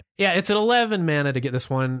into it. Yeah, it's an 11 mana to get this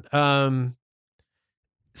one.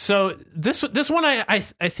 So this one I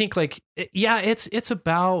think like it's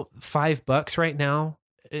about $5 right now.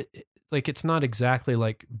 Like it's not exactly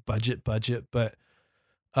like budget, but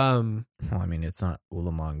Well, I mean, it's not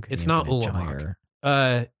Ulamog. It's not Ulamog.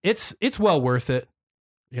 It's well worth it.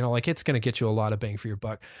 Like it's going to get you a lot of bang for your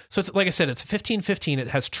buck. So it's like I said, it's 15/15. It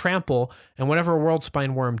has trample, and whenever a World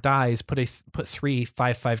Spine Worm dies, put 3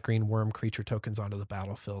 5/5 green worm creature tokens onto the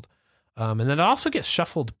battlefield, and then it also gets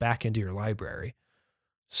shuffled back into your library.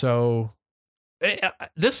 So like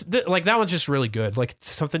that one's just really good. Like it's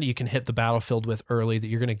something that you can hit the battlefield with early that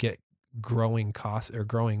you're going to get growing costs or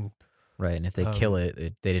growing. Right, and if they kill it,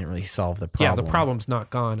 they didn't really solve the problem. Yeah, the problem's not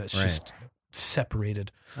gone. It's Right. just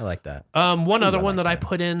separated. I like that. One other I one like that I that.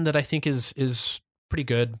 put in that I think is pretty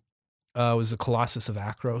good was the Colossus of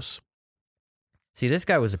Akros. See, this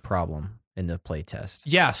guy was a problem in the play test.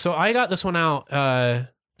 Yeah, so I got this one out.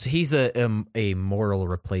 So he's a moral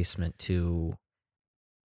replacement to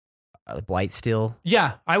Blightsteel.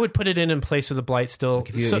 Yeah, I would put it in place of the Blightsteel. Like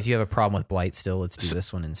if you have a problem with Blightsteel, let's do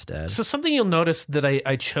this one instead. So something you'll notice that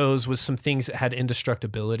I chose was some things that had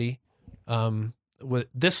indestructibility. With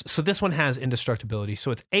this one has indestructibility.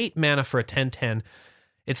 So it's 8 mana for a 10/10.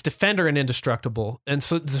 It's Defender and Indestructible. And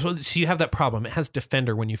so you have that problem. It has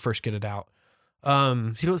Defender when you first get it out. So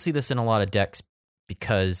you don't see this in a lot of decks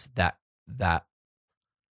because that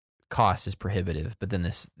cost is prohibitive, but then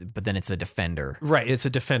it's a Defender. Right, it's a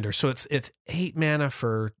Defender. So it's 8 mana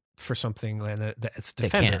for something, and it's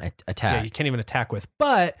Defender. They can't attack. Yeah, you can't even attack with.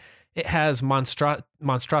 But it has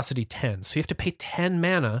Monstrosity 10. So you have to pay 10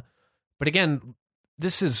 mana. But again,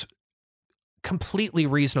 this is completely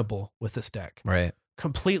reasonable with this deck. Right.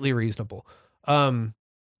 Completely reasonable.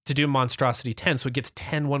 To do Monstrosity 10. So it gets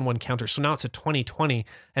 10 1/1 counters. So now it's a 20/20.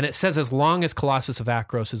 And it says as long as Colossus of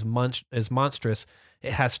Akros is monstrous,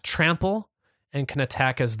 it has Trample and can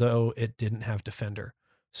attack as though it didn't have Defender.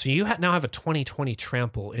 So you now have a 20/20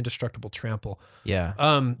 Trample, Indestructible Trample. Yeah.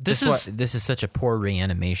 This is such a poor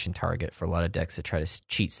reanimation target for a lot of decks that try to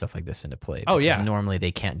cheat stuff like this into play. Oh, because yeah. normally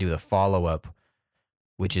they can't do the follow-up,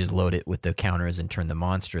 which is load it with the counters and turn the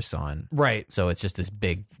monstrous on. Right. So it's just this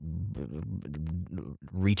big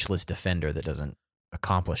reachless Defender that doesn't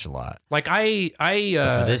accomplish a lot. Like But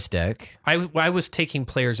for this deck, I was taking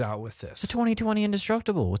players out with this. it's a 20/20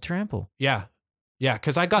 Indestructible with Trample. Yeah. Yeah,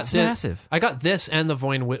 because I got It's this. massive. I got this and the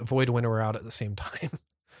Void Winnower out at the same time.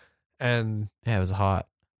 And Yeah, it was hot.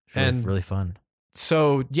 It was And- really fun.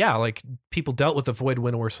 so, yeah, like people dealt with the Void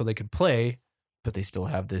Winnower so they could play. But they still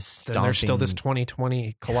have this Then stomping. there's still this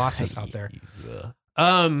 20/20 Colossus out there. Yeah.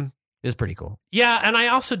 Um, It was pretty cool. yeah, and I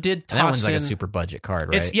also did toss And that one's like in, a super budget card,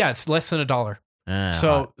 right? It's less than $1. Hot.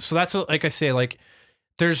 So that's like I say, like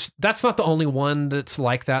that's not the only one that's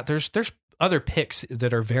like that. There's other picks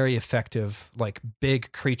that are very effective, like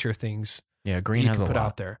big creature things Yeah, that green you has can a put lot.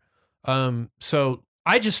 out there. So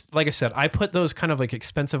I just, like I said, I put those kind of like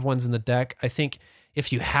expensive ones in the deck. I think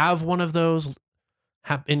if you have one of those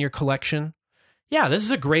in your collection, yeah, this is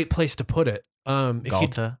a great place to put it.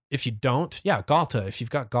 Galta. If you don't, yeah, Galta. If you've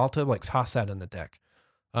got Galta, like toss that in the deck.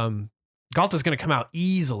 Galta's going to come out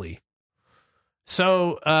easily.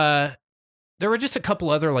 So there were just a couple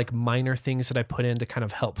other like minor things that I put in to kind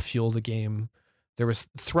of help fuel the game. There was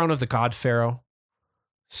Throne of the God Pharaoh.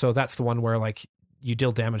 So that's the one where like you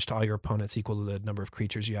deal damage to all your opponents equal to the number of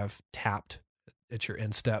creatures you have tapped at your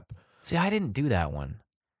end step. See, I didn't do that one.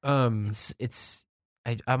 I'm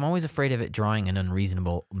always afraid of it drawing an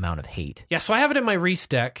unreasonable amount of hate. Yeah, so I have it in my Reese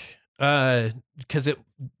deck because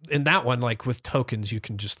in that one, like with tokens, you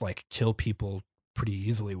can just like kill people pretty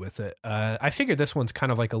easily with it. I figured this one's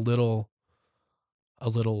kind of like a little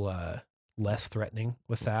less threatening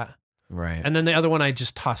with that. Right. And then the other one I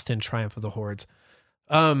just tossed in Triumph of the Hordes.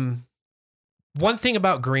 One thing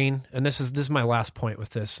about green, and this is my last point with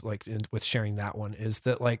this, like with sharing that one, is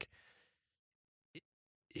that like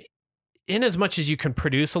in as much as you can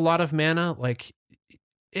produce a lot of mana, like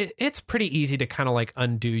it's pretty easy to kind of like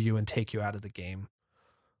undo you and take you out of the game.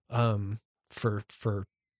 For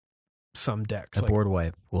some decks, A like, board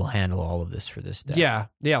wipe will handle all of this for this deck.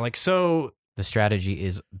 yeah, like so. The strategy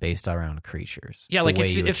is based around creatures. Yeah, The like way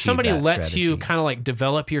if you if achieve somebody that lets you strategy. kind of like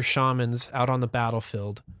develop your shamans out on the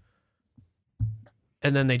battlefield,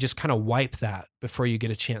 and then they just kind of wipe that before you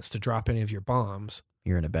get a chance to drop any of your bombs,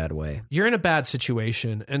 You're in a bad way. you're in a bad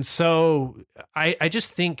situation. And so I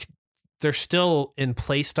just think there's still in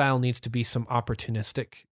play style needs to be some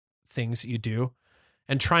opportunistic things that you do.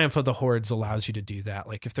 And Triumph of the Hordes allows you to do that.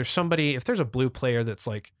 Like if there's a blue player that's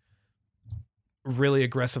like really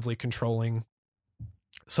aggressively controlling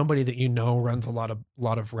somebody that you know runs a lot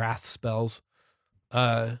of wrath spells,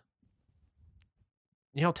 take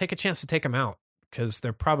a chance to take them out because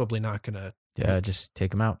they're probably not going to Yeah, just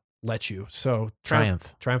take them out. let you. So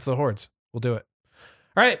Triumph. Triumph of the Hordes. We'll do it.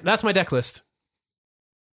 All right, that's my deck list.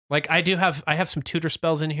 Like I have some tutor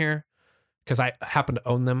spells in here because I happen to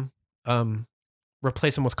own them.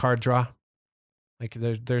 Replace them with card draw. Like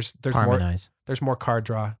there's Harmonize. more card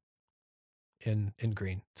draw in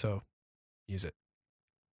green. So use it.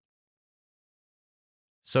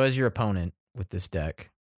 So as your opponent with this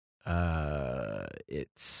deck,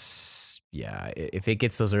 if it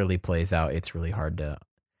gets those early plays out, it's really hard to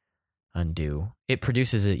undo. It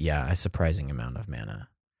produces a surprising amount of mana.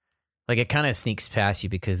 Like it kind of sneaks past you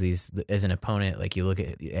because as an opponent, like you look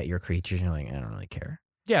at your creatures and you're like, I don't really care.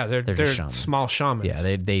 Yeah, they're just shamans. small shamans.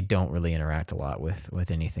 Yeah, they don't really interact a lot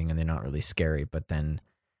with anything, and they're not really scary. But then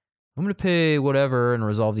I'm gonna pay whatever and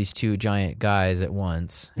resolve these two giant guys at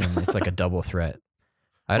once, and it's like a double threat.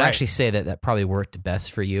 I'd Right. actually say that probably worked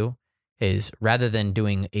best for you. Is rather than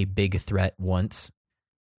doing a big threat once,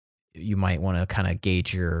 you might want to kind of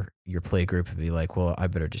gauge your play group and be like, well, I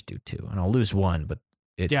better just do two, and I'll lose one, but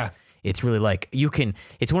it's really like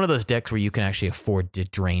it's one of those decks where you can actually afford to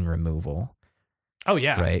drain removal. Oh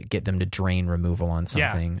yeah. Right. Get them to drain removal on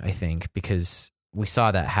something, I think, because we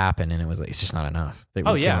saw that happen, and it was like, it's just not enough. We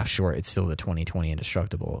came up short. It's still the 2020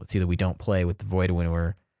 indestructible. It's either we don't play with the Void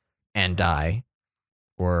Winnower and die,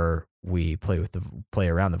 or we play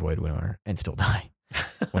around the Void Winnower and still die.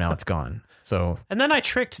 Well, now it's gone. So, and then I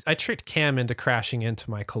tricked Cam into crashing into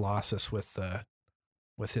my Colossus with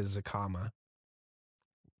his Zakama.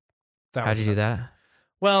 How'd you do that?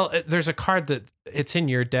 Well, there's a card that it's in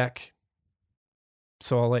your deck,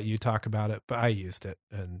 so I'll let you talk about it. But I used it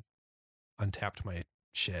and untapped my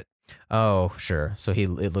shit. Oh, sure. So it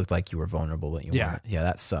looked like you were vulnerable, but you weren't. Yeah,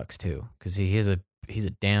 that sucks too, because he's a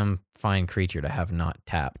damn fine creature to have not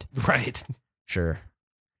tapped. Right. Sure.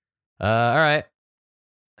 All right.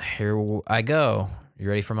 Here I go. You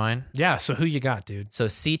ready for mine? Yeah. So who you got, dude? So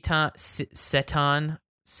Seton,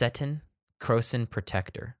 Croson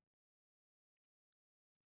Protector.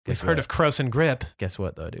 We've heard of Croson Grip. Guess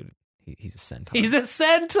what, though, dude? He's a centaur. He's a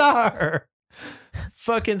centaur.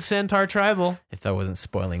 Fucking centaur tribal. If I wasn't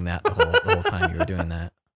spoiling that the whole time you were doing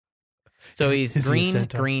that. So he's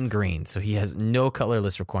green. So he has no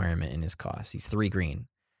colorless requirement in his cost. He's 3 green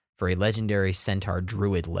for a legendary centaur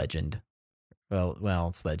druid legend. Well,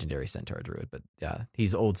 it's legendary centaur druid, but yeah,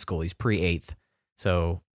 he's old school. He's pre-8th.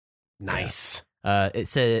 So nice. Yeah. It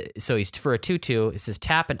says so. He's for a 2/2. It says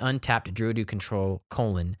tap and untapped druid you control :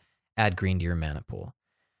 add green to your mana pool.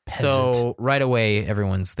 Peasant. So right away,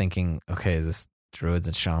 everyone's thinking, okay, is this druids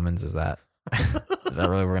and shamans? Is that really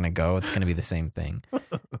where we're gonna go? It's gonna be the same thing.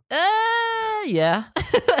 Yeah,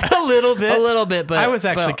 a little bit, but I was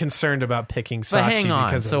actually concerned about picking Sachi. But hang on.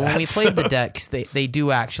 Because so of when that, we played the decks, they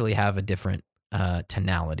do actually have a different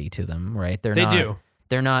tonality to them, right?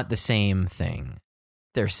 They're not the same thing.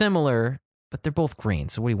 They're similar, but they're both green.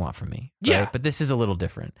 So what do you want from me? Right? Yeah. But this is a little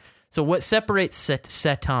different. So what separates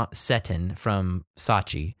Seton from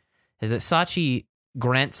Sachi is that Sachi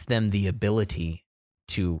grants them the ability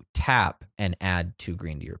to tap and add 2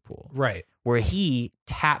 green to your pool. Right. Where he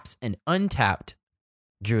taps an untapped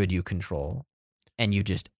druid you control, and you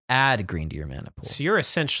just add green to your mana pool. So you're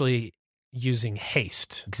essentially using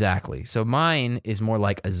haste. Exactly. So mine is more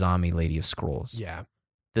like Azami, Lady of Scrolls. Yeah.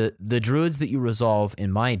 The druids that you resolve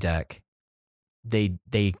in my deck, they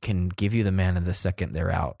can give you the mana the second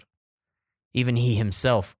they're out. Even he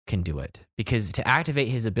himself can do it, because to activate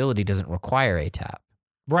his ability doesn't require a tap.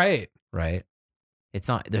 Right. Right.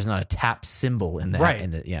 There's not a tap symbol in that.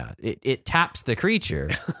 Right. It taps the creature.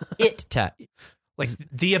 Like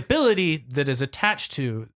the ability that is attached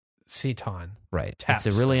to Seton. Right. Taps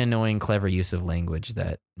It's a really annoying, clever use of language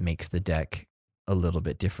that makes the deck a little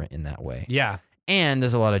bit different in that way. Yeah. And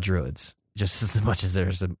there's a lot of druids, just as much as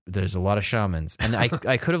there's a lot of shamans. And I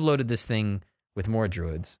could have loaded this thing with more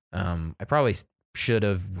druids. I probably should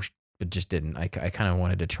have, but just didn't. I kind of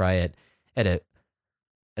wanted to try it at a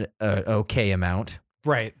okay amount.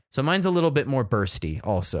 Right. So mine's a little bit more bursty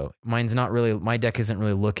also. My deck isn't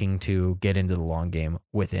really looking to get into the long game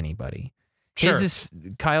with anybody. Sure.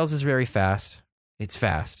 Kyle's is very fast. It's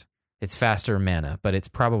fast. It's faster mana, but it's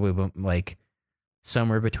probably like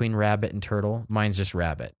somewhere between rabbit and turtle. Mine's just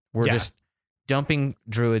rabbit. We're just dumping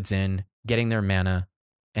druids in, getting their mana,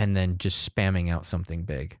 and then just spamming out something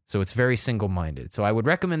big. So it's very single-minded. So I would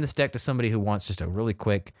recommend this deck to somebody who wants just a really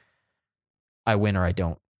quick, I win or I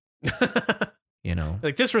don't. You know,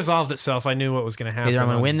 like this resolved itself. I knew what was going to happen. Either I'm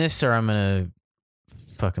going to win this or I'm going to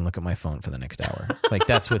fucking look at my phone for the next hour. Like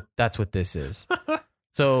that's what this is.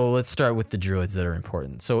 So let's start with the druids that are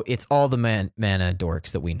important. So it's all the mana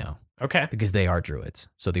dorks that we know. Okay. Because they are druids.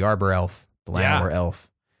 So the Arbor Elf, the Llanowar Elf,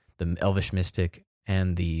 the Elvish Mystic,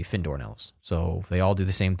 and the Findorn Elves. So they all do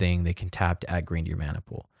the same thing. They can tap to add green to your mana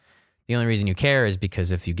pool. The only reason you care is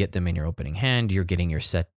because if you get them in your opening hand, you're getting your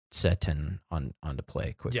Seton onto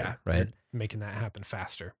play quicker. Yeah. Right. Making that happen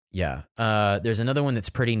faster. Yeah. There's another one that's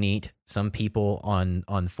pretty neat. Some people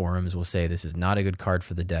on forums will say this is not a good card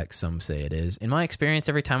for the deck. Some say it is. In my experience,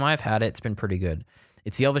 every time I've had it, it's been pretty good.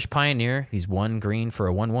 It's the Elvish Pioneer. He's 1 green for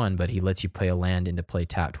a 1/1, but he lets you play a land into play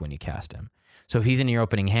tapped when you cast him. So if he's in your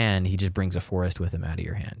opening hand, he just brings a forest with him out of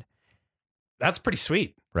your hand. That's pretty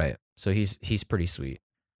sweet. Right. So he's pretty sweet.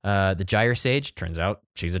 The Gyre Sage, turns out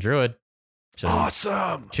she's a druid. So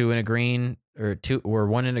awesome. 2 and a green, or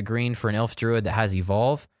 1 and a green for an elf druid that has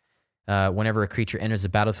evolve. Whenever a creature enters the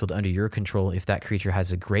battlefield under your control, if that creature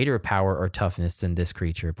has a greater power or toughness than this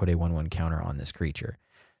creature, put a 1/1 counter on this creature.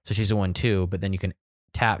 So she's a 1/2, but then you can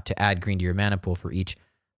tap to add green to your mana pool for each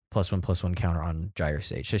 +1/+1 counter on Gyre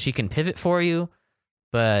Sage. So she can pivot for you,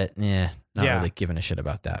 but not really giving a shit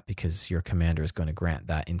about that because your commander is going to grant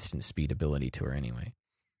that instant speed ability to her anyway.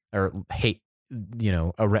 Or hate,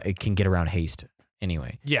 it can get around haste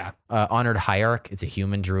anyway. Yeah. Honored Hierarch, it's a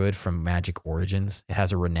human druid from Magic Origins. It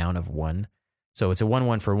has a renown of 1. So it's a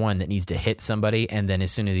 1/1 for 1 that needs to hit somebody, and then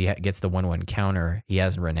as soon as he gets the 1/1 counter, he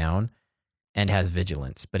has Renown and has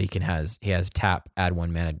Vigilance, but he has tap, add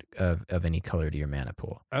 1 mana of any color to your mana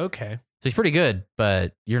pool. Okay. So he's pretty good,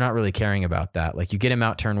 but you're not really caring about that. Like you get him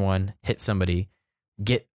out turn 1, hit somebody,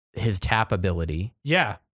 get his tap ability,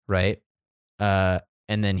 Yeah. right? And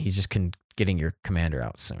then he's just getting your commander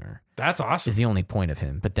out sooner. That's awesome. Is the only point of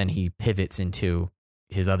him. But then he pivots into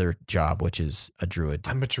his other job, which is a druid.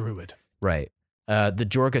 I'm a druid. Right. The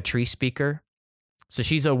Jorga Tree Speaker. So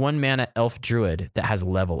she's a 1 mana elf druid that has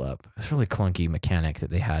level up. It's a really clunky mechanic that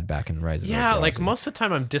they had back in Rise of Yeah, Eldrazi. like most of the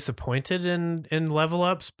time I'm disappointed in level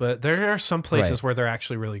ups, but there are some places where they're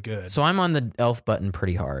actually really good. So I'm on the elf button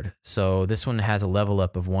pretty hard. So this one has a level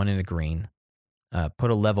up of 1 and a green. Put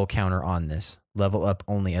a level counter on this. Level up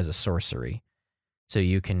only as a sorcery. So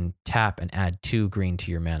you can tap and add 2 green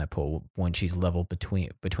to your mana pool when she's level between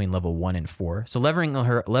level 1 and 4. So leveling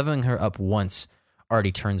her up once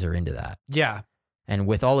already turns her into that. Yeah. And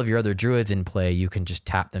with all of your other druids in play, you can just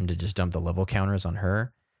tap them to just dump the level counters on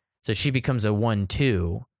her. So she becomes a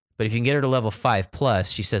 1/2. But if you can get her to level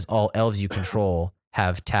 5+, she says all elves you control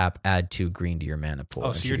have tap, add 2 green to your mana pool.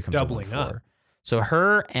 Oh, so you're doubling up. So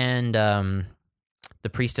her and the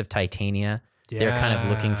Priest of Titania, they're kind of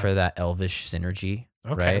looking for that elvish synergy,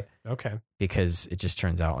 right? Okay. Because it just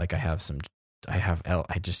turns out like I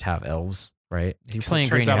just have elves, right? If you're playing it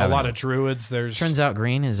turns green, out a lot of druids. Turns out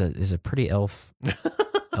green is a pretty elf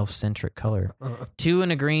centric color. 2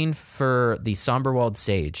 and a green for the Somberwald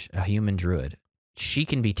Sage, a human druid. She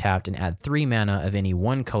can be tapped and add 3 mana of any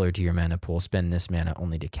 1 color to your mana pool. Spend this mana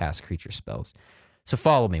only to cast creature spells. So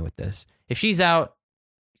follow me with this. If she's out,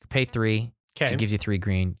 you pay 3. Okay. She gives you 3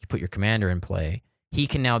 green. You put your commander in play. He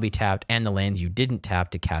can now be tapped, and the lands you didn't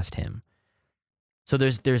tap to cast him. So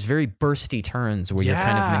there's very bursty turns where you're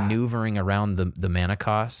kind of maneuvering around the mana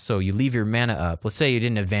cost. So you leave your mana up. Let's say you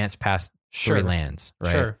didn't advance past 3 lands,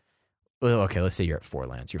 right? Sure. Well, okay, let's say you're at 4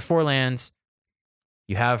 lands. You're 4 lands.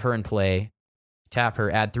 You have her in play. Tap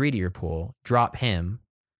her, add 3 to your pool. Drop him,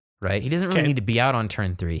 right? He doesn't really need to be out on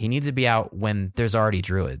turn 3. He needs to be out when there's already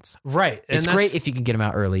druids. Right. It's great if you can get him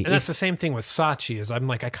out early. And that's the same thing with Sachi is I'm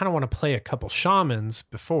like, I kind of want to play a couple shamans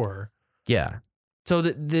before. Yeah. So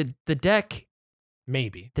the deck...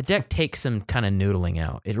 Maybe. The deck takes some kind of noodling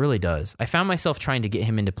out. It really does. I found myself trying to get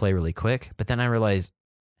him into play really quick, but then I realized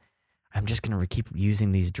I'm just going to keep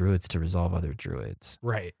using these druids to resolve other druids.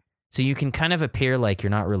 Right. So you can kind of appear like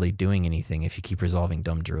you're not really doing anything if you keep resolving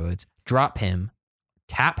dumb druids. Drop him,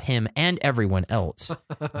 tap him and everyone else,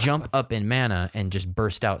 jump up in mana, and just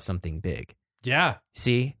burst out something big. Yeah.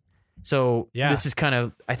 See? So yeah.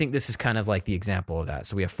 I think this is kind of like the example of that.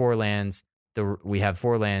 So we have 4 lands. We have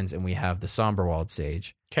 4 lands and we have the Somberwald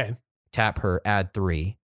Sage. Okay. Tap her, add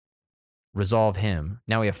 3, resolve him.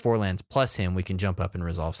 Now we have 4 lands plus him. We can jump up and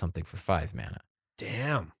resolve something for 5 mana.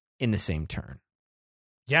 Damn. In the same turn.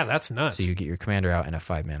 Yeah, that's nuts. So you get your commander out and a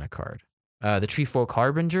 5 mana card. The Treefolk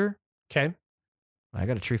Harbinger. Okay. I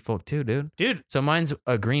got a Treefolk too, dude. So mine's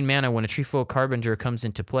a green mana. When a Treefolk Harbinger comes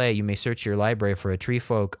into play, you may search your library for a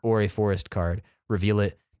Treefolk or a Forest card, reveal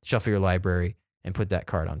it, shuffle your library, and put that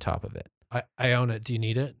card on top of it. I own it. Do you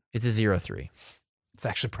need it? It's a 0/3. It's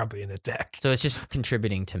actually probably in a deck. So it's just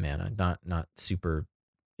contributing to mana, not super.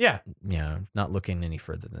 Yeah. Not looking any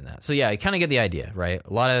further than that. So yeah, I kind of get the idea, right?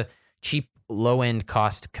 A lot of cheap, low end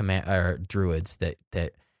cost druids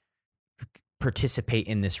that participate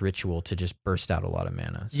in this ritual to just burst out a lot of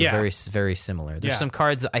mana. So very, very similar. There's some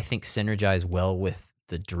cards that I think synergize well with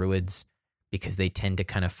the druids because they tend to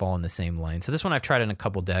kind of fall in the same line. So this one I've tried in a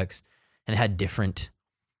couple decks and had different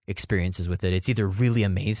experiences with it. It's either really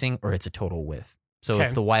amazing or it's a total whiff. So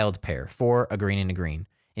it's the Wild Pair, 4, a green and a green.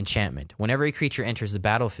 Enchantment. Whenever a creature enters the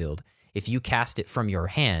battlefield, if you cast it from your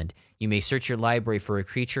hand, you may search your library for a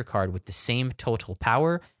creature card with the same total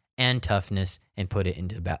power and toughness and put it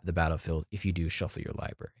into the battlefield. If you do, shuffle your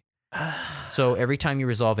library. So every time you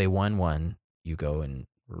resolve a 1/1, you go and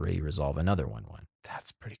resolve another 1/1.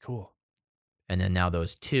 That's pretty cool. And then now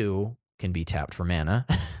those 2 can be tapped for mana.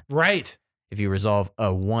 Right. If you resolve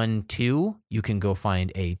a 1/2, you can go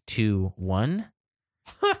find a 2/1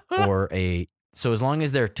 or a. So as long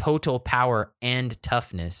as their total power and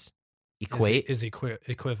toughness equate is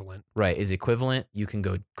equivalent, right? Is equivalent, you can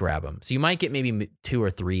go grab them. So you might get maybe 2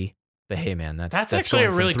 or 3, but hey, man, that's actually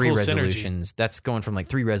going a really from 3 cool resolutions. Synergy. That's going from like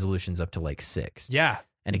 3 resolutions up to like 6. Yeah.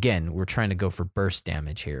 And again, we're trying to go for burst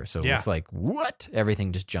damage here, so it's like what?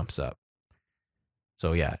 Everything just jumps up.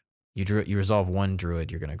 So yeah. You resolve 1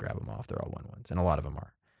 druid, you're going to grab them off. They're all 1/1s, and a lot of them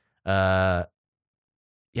are.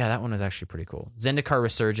 Yeah, that one was actually pretty cool. Zendikar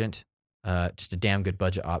Resurgent, just a damn good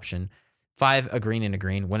budget option. 5, a green and a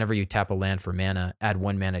green. Whenever you tap a land for mana, add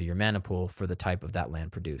 1 mana to your mana pool for the type of that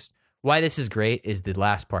land produced. Why this is great is the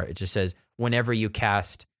last part. It just says, whenever you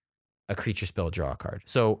cast a creature spell, draw a card.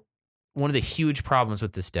 So one of the huge problems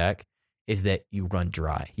with this deck is that you run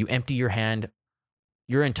dry. You empty your hand.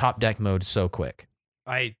 You're in top deck mode so quick.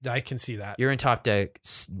 I can see that. You're in top deck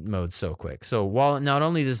mode so quick. So while not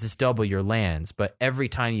only does this double your lands, but every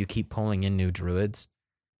time you keep pulling in new druids,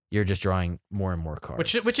 you're just drawing more and more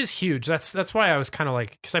cards. Which is huge. That's why I was kind of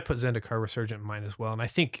like, because I put Zendikar Resurgent in mine as well, and I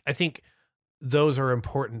think those are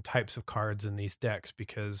important types of cards in these decks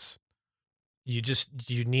because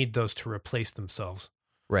you need those to replace themselves.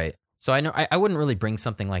 Right. So I know I wouldn't really bring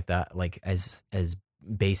something like that, like as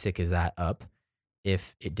basic as that up,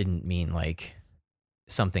 if it didn't mean like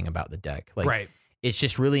something about the deck. Like, right. It's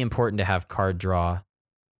just really important to have card draw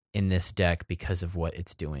in this deck because of what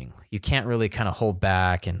it's doing. You can't really kind of hold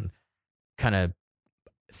back and kind of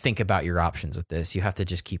think about your options with this. You have to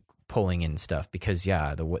just keep pulling in stuff because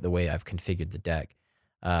the way I've configured the deck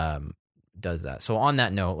does that. So on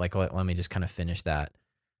that note, like let me just kind of finish that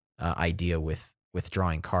idea with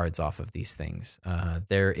drawing cards off of these things.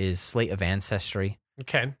 There is Slate of Ancestry.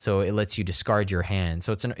 Okay. So it lets you discard your hand.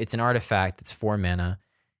 So it's an artifact. It's 4 mana.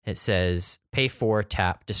 It says pay 4,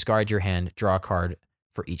 tap, discard your hand, draw a card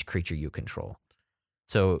for each creature you control.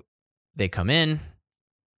 So they come in.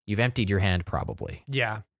 You've emptied your hand probably.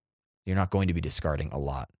 Yeah. You're not going to be discarding a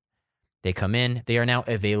lot. They come in. They are now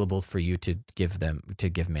available for you to give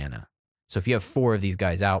mana. So if you have 4 of these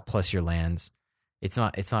guys out plus your lands, it's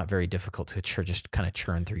not very difficult to just kind of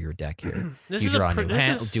churn through your deck here.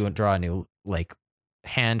 Draw a new like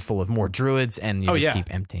handful of more druids, and you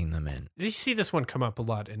keep emptying them in. You see this one come up a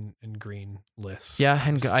lot in green lists. Yeah,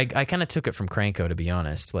 and I kind of took it from Kranko, to be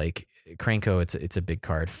honest. Like Kranko, it's a big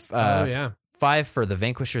card. 5 for the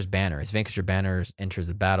Vanquisher's Banner. As Vanquisher Banner enters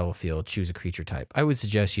the battlefield, choose a creature type. I would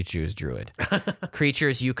suggest you choose Druid.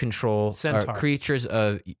 Creatures you control,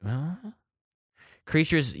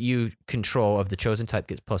 creatures you control of the chosen type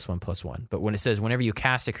gets +1/+1. But when it says whenever you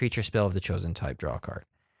cast a creature spell of the chosen type, draw a card.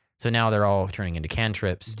 So now they're all turning into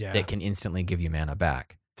cantrips that can instantly give you mana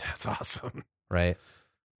back. That's awesome. Right?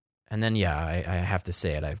 And then, I have to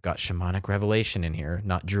say it. I've got Shamanic Revelation in here,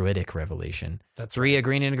 not Druidic Revelation. That's 3, right. a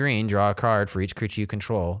green and a green. Draw a card for each creature you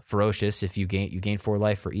control. Ferocious, if you gain 4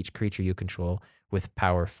 life for each creature you control with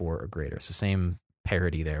power 4 or greater. So same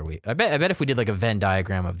parity there. I bet if we did like a Venn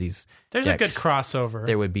diagram of these, there's decks, a good crossover.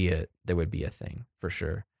 There would be a thing for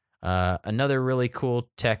sure. Another really cool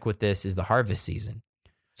tech with this is the Harvest Season.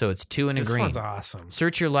 So it's 2 and a green. This one's awesome.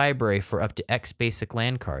 Search your library for up to X basic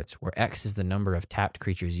land cards, where X is the number of tapped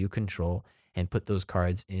creatures you control, and put those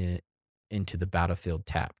cards into the battlefield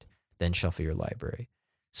tapped. Then shuffle your library.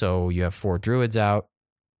 So you have 4 druids out.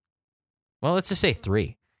 Well, let's just say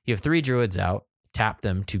 3. You have 3 druids out. Tap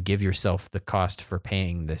them to give yourself the cost for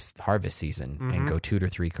paying this Harvest Season, and go 2 to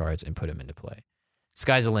 3 cards and put them into play.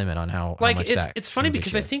 Sky's the limit on how much that. It's funny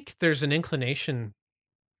because I think there's an inclination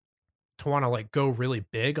to want to like go really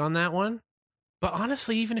big on that one, but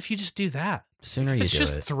honestly, even if you just do that, if it's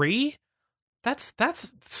just 3, that's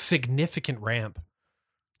significant ramp.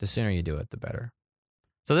 The sooner you do it, the better.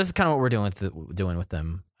 So this is kind of what we're doing with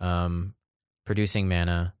them. Producing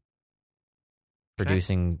mana,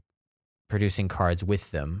 producing cards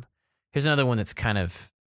with them. Here's another one that's kind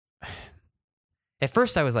of. At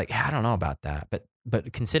first, I was like, I don't know about that,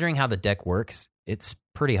 but considering how the deck works, it's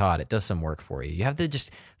pretty hot. It does some work for you. You have to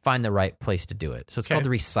just find the right place to do it. So it's called the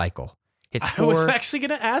Recycle. I was actually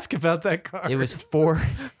going to ask about that card. It was 4.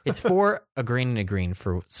 It's 4, a green and a green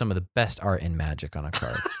for some of the best art in Magic on a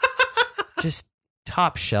card. Just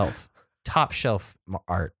top shelf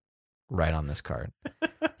art right on this card.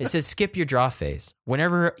 It says skip your draw phase.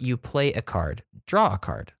 Whenever you play a card, draw a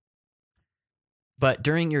card. But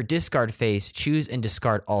during your discard phase, choose and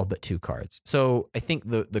discard all but 2 cards. So I think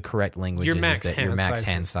the correct language is that your max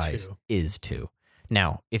hand size is 2.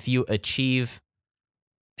 Now, if you achieve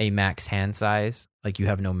a max hand size, like you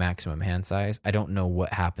have no maximum hand size, I don't know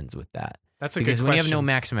what happens with that. That's a good question. Because when you have no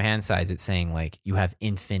maximum hand size, it's saying like you have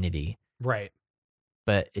infinity. Right.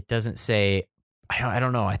 But it doesn't say. I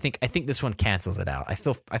don't know. I think this one cancels it out. I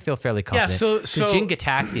feel fairly confident. Yeah. So Jin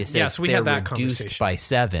Gataxia says we they're had that reduced by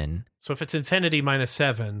 7. So if it's infinity minus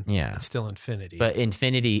 7, it's still infinity. But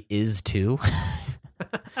infinity is 2.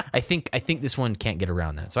 I think this one can't get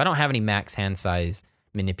around that. So I don't have any max hand size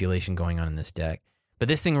manipulation going on in this deck. But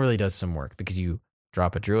this thing really does some work because you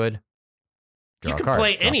drop a druid, draw a card. You can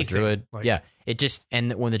play anything. Druid. It just,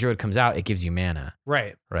 and when the druid comes out, it gives you mana.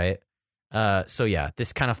 Right. So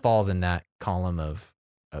this kind of falls in that column of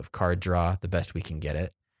card draw the best we can get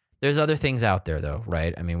it. There's other things out there though,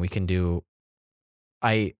 right? I mean, we can do.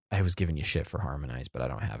 I was giving you shit for Harmonize, but I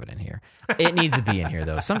don't have it in here. It needs to be in here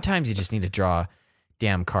though. Sometimes you just need to draw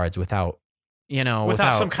damn cards without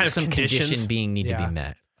some kind of condition to be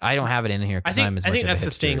met. I don't have it in here because I'm as much of a hipster that's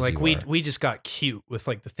the thing. as Like you are. we just got cute with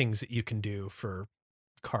like the things that you can do for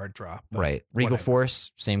card draw. Right. Regal whatever.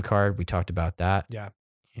 Force, same card. We talked about that. Yeah.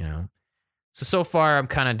 So far I'm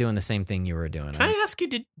kind of doing the same thing you were doing. Can I ask you,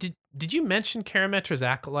 did you mention Karametra's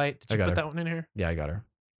Acolyte? Did I you got put her. that one in here? Yeah, I got her.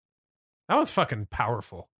 That one's fucking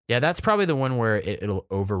powerful. Yeah, that's probably the one where it'll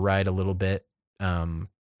override a little bit.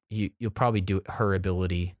 You'll probably do her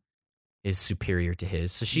ability is superior to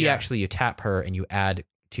his. So you tap her and you add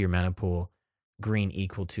to your mana pool green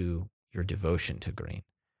equal to your devotion to green.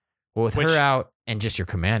 Well, with her out and just your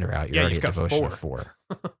commander out, you're already at devotion of 4.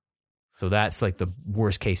 So that's like the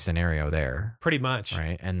worst case scenario there. Pretty much.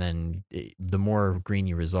 Right. And then the more green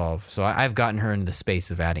you resolve. So I've gotten her into the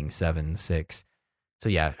space of adding 7, 6. So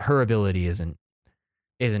yeah, her ability isn't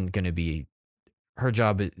going to be her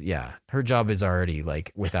job. Her job is already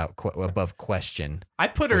like without above question. I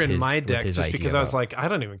put her in my deck his just because idea I was about- like, I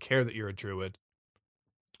don't even care that you're a druid.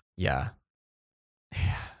 Yeah.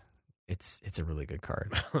 It's a really good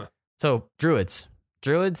card. So druids,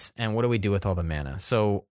 and what do we do with all the mana?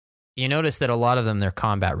 So you notice that a lot of them, their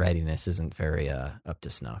combat readiness isn't very up to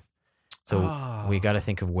snuff. So we got to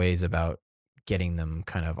think of ways about getting them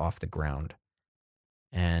kind of off the ground.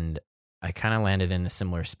 And I kind of landed in a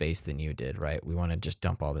similar space than you did, right? We want to just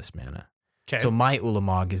dump all this mana. Okay. So my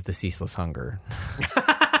Ulamog is the Ceaseless Hunger.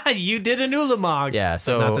 You did an Ulamog. Yeah,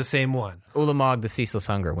 so but not the same one. Ulamog, the Ceaseless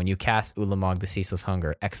Hunger. When you cast Ulamog, the Ceaseless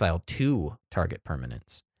Hunger, exile 2 target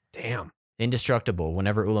permanents. Damn. Indestructible.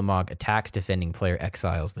 Whenever Ulamog attacks, defending player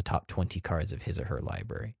exiles the top 20 cards of his or her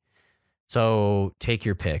library. So take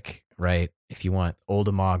your pick, right? If you want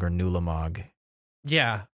Oldamog or Nulamog,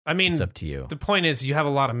 Yeah. I mean, it's up to you. The point is you have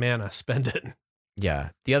a lot of mana. Spend it. Yeah.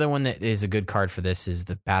 The other one that is a good card for this is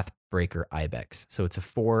the Pathbreaker Ibex. So it's a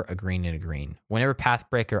 4, a green, and a green. Whenever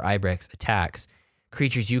Pathbreaker Ibex attacks,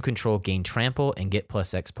 creatures you control gain trample and get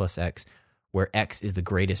 +X/+X, where X is the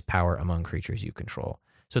greatest power among creatures you control.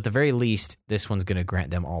 So at the very least, this one's going to grant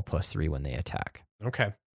them all +3 when they attack.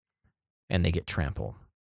 Okay. And they get trample.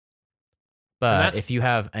 But if you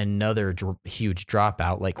have another huge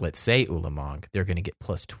dropout, like let's say Ulamog, they're going to get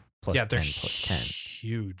plus 10, they're +10.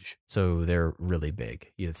 huge. So they're really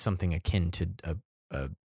big. It's something akin to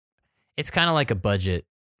it's kind of like a budget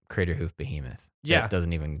Crater Hoof Behemoth. Yeah. It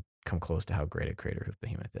doesn't even come close to how great a Crater Hoof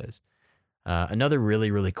Behemoth is. Another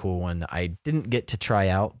really, really cool one that I didn't get to try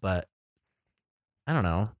out, but I don't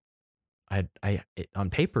know.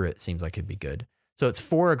 On paper, it seems like it'd be good. So it's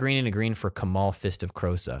 4, a green and a green for Kamal Fist of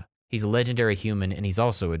Krosa. He's a legendary human, and he's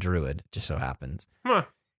also a druid, just so happens. Huh.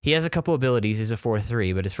 He has a couple abilities. He's a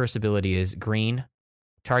 4/3, but his first ability is green.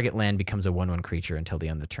 Target land becomes a 1/1 creature until the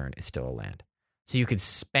end of the turn. It's still a land. So you could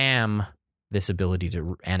spam this ability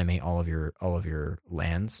to animate all of your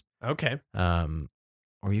lands. Okay.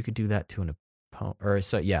 Or you could do that to an opponent.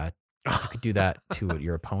 You could do that to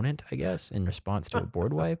your opponent, I guess, in response to a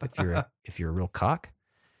board wipe if you're a real cock.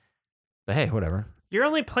 But hey, whatever. You're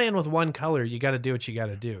only playing with one color. You got to do what you got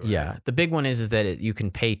to do. Right? Yeah. The big one is that you can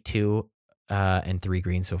pay 2 and 3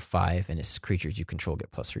 green, so 5, and it's creatures you control get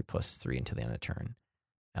 +3/+3 until the end of the turn,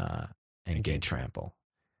 and gain trample.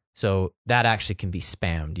 So that actually can be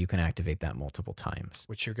spammed. You can activate that multiple times.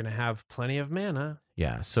 Which you're going to have plenty of mana.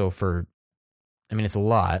 Yeah. So it's a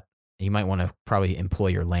lot. You might want to probably employ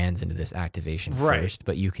your lands into this activation first,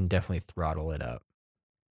 but you can definitely throttle it up.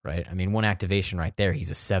 Right? I mean, one activation right there, he's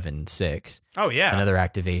a 7/6. Oh, yeah. Another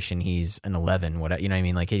activation, he's an 11. What you know what I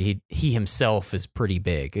mean? Like he himself is pretty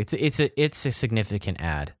big. It's a significant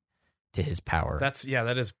add to his power.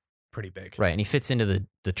 That is pretty big. Right, and he fits into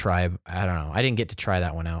the tribe. I don't know. I didn't get to try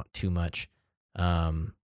that one out too much.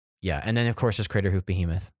 And then of course there's Crater Hoof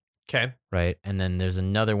Behemoth. Okay. Right, and then there's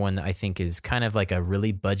another one that I think is kind of like a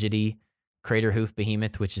really budgety Crater Hoof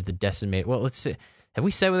Behemoth, which is the Decimate. Well, let's see. Have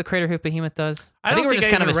we said what the Crater Hoof Behemoth does? I think we're just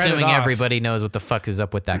kind of assuming everybody knows what the fuck is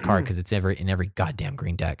up with that card because it's in every goddamn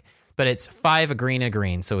green deck. But it's 5, a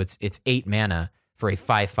green, so it's 8 mana for a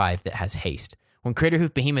 5/5 that has haste. When Crater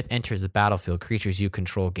Hoof Behemoth enters the battlefield, creatures you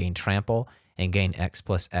control gain trample and gain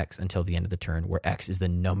X/X until the end of the turn, where X is the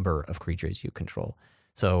number of creatures you control.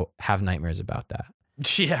 So have nightmares about that.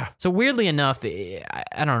 Yeah. So weirdly enough,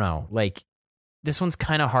 I don't know. Like this one's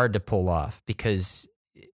kind of hard to pull off because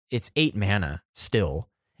it's 8 mana still.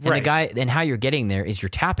 And the guy, and how you're getting there is you're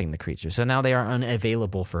tapping the creature. So now they are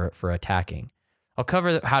unavailable for attacking. I'll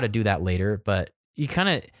cover how to do that later, but you kind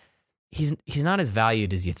of, he's not as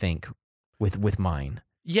valued as you think with mine.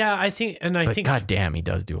 Yeah, I think, But goddamn, he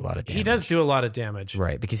does do a lot of damage. he does do a lot of damage,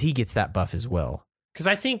 right? Because he gets that buff as well. Because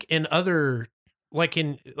I think in other, like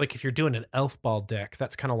if you're doing an elf ball deck,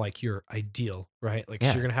 that's kind of like your ideal, right? Like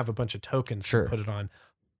so you're gonna have a bunch of tokens to put it on.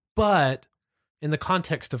 But in the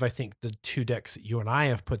context of I think the two decks that you and I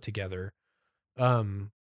have put together,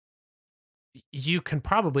 you can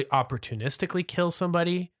probably opportunistically kill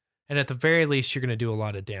somebody, and at the very least, you're gonna do a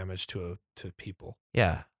lot of damage to people.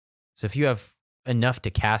 Yeah. So if you have enough to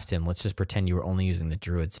cast him, let's just pretend you were only using the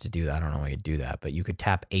druids to do that. I don't know why you'd do that, but you could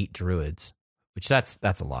tap 8 druids, which that's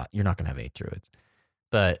a lot. You're not going to have 8 druids,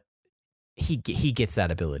 but he gets that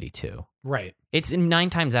ability too. Right. It's 9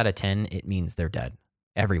 times out of 10, it means they're dead.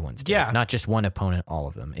 Everyone's dead. Yeah. Not just one opponent, all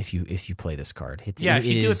of them. If you play this card, if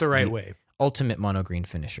you do it the right way. Ultimate mono green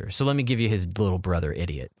finisher. So let me give you his little brother,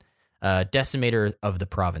 Idiot. Decimator of the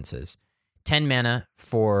Provinces. 10 mana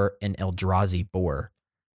for an Eldrazi boar.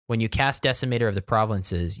 When you cast Decimator of the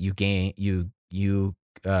Provinces, you gain when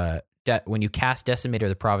you cast Decimator of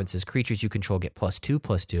the Provinces, creatures you control get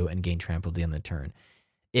 +2/+2 and gain trample on the turn.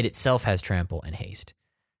 It itself has trample and haste,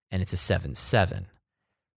 and it's a 7/7.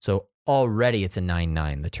 So already it's a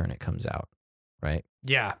 9/9 the turn it comes out, right?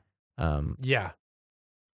 Yeah. Yeah.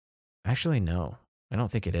 Actually, no. I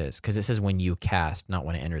don't think it is because it says when you cast, not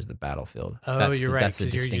when it enters the battlefield. Oh, you're right. That's the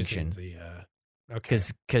distinction. Okay.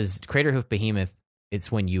 Because Craterhoof Behemoth, it's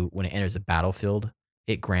when it enters a battlefield,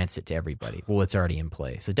 it grants it to everybody. Well, it's already in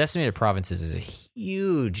play. So Decimated Provinces is a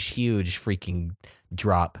huge freaking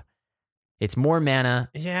drop. It's more mana.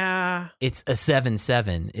 Yeah. It's a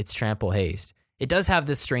 7/7. It's trample haste. It does have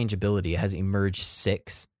this strange ability. It has emerge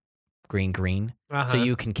 6, green. So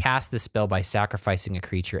you can cast the spell by sacrificing a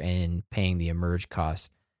creature and paying the emerge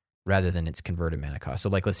cost rather than its converted mana cost. So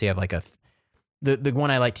like, let's say you have like the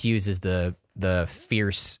one I like to use is the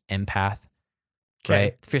Fierce Empath. Okay.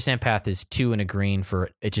 Right? Fierce Empath is 2 and a green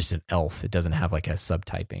for it's just an elf. It doesn't have like a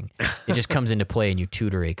subtyping. It just comes into play and you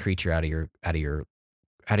tutor a creature out of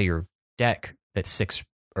your deck that's 6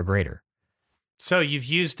 or greater. So you've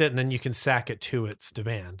used it and then you can sack it to its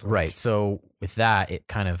demand. Right. So with that, it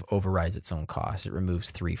kind of overrides its own cost. It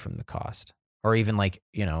removes 3 from the cost. Or even like,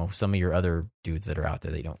 some of your other dudes that are out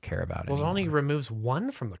there that you don't care about. Well, it only removes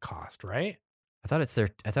 1 from the cost, right? I thought it's their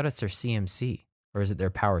CMC, or is it their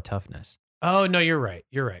power toughness? Oh no, you're right.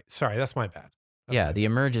 Sorry, that's my bad. The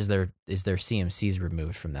emerge is their CMC's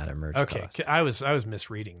removed from that emerge. Okay, cost. I was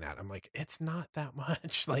misreading that. I'm like, it's not that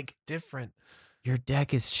much different. Your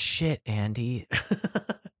deck is shit, Andy.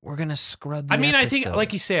 We're gonna scrub. I think,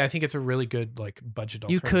 like you say, I think it's a really good budget alternative.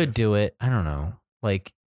 You could do it. I don't know.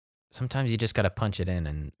 Sometimes you just got to punch it in,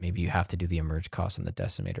 and maybe you have to do the emerge cost on the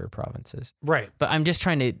Decimator of Provinces. Right. But I'm just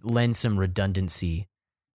trying to lend some redundancy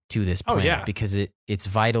to this plan because it's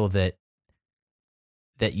vital that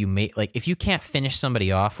you make if you can't finish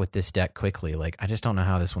somebody off with this deck quickly, I just don't know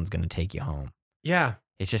how this one's going to take you home. Yeah.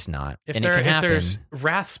 It's just not. If there's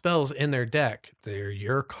wrath spells in their deck,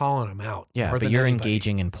 you're calling them out. Yeah, but you're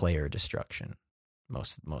engaging in player destruction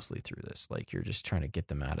mostly through this. You're just trying to get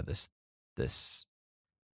them out of this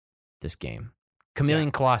game.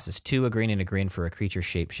 Chameleon Colossus, 2 a green and a green for a creature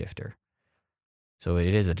shapeshifter. So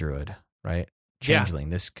it is a druid, right?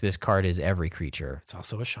 Changeling. Yeah. This card is every creature. It's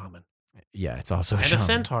also a shaman. Yeah, it's also a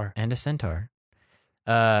shaman. And a centaur.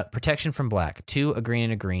 Protection from black. 2 a green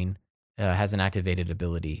and a green. Has an activated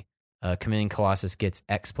ability. Chameleon Colossus gets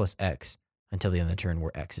X+X until the end of the turn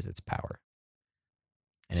where X is its power.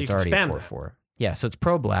 And so it's already 4/4. Yeah, so it's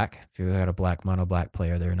pro-black. If you got a mono-black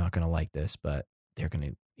player, they're not going to like this, but they're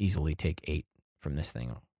going to easily take 8 from this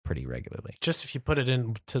thing pretty regularly. Just if you put it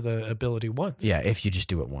into the ability once. Yeah, if you just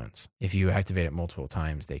do it once. If you activate it multiple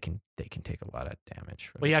times, they can take a lot of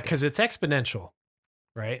damage. Well, yeah, because it's exponential,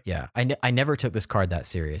 right? Yeah, I never took this card that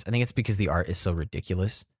serious. I think it's because the art is so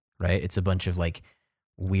ridiculous, right? It's a bunch of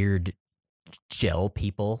weird gel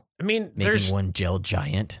people. Making one gel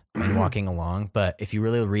giant and walking along. But if you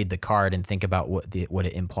really read the card and think about what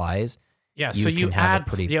it implies, so you add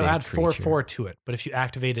 4/4 to it. But if you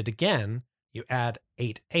activate it again, you add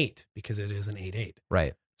 8/8 because it is an 8/8.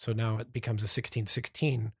 Right. So now it becomes a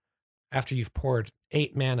 16/16 after you've poured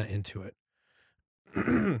 8 mana into it.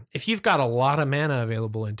 If you've got a lot of mana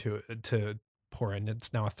available into it to pour in,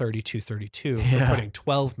 it's now a 32/32 for putting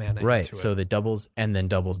 12 mana into it. Right. So the doubles and then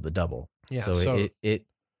doubles the double. Yeah. So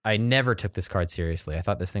I never took this card seriously. I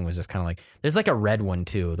thought this thing was just kind of there's a red one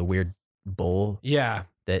too, the weird bull. Yeah.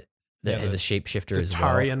 That is a shapeshifter as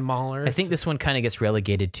well. Tarian Mauler. I think this one kind of gets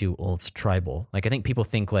relegated to, it's tribal. I think people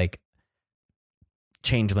think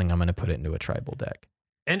Changeling, I'm going to put it into a tribal deck.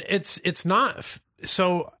 And it's not.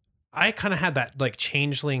 So I kind of had that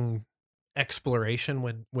Changeling exploration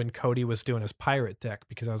when Cody was doing his pirate deck,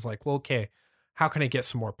 because I was like, well, okay, how can I get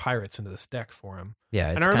some more pirates into this deck for him? Yeah,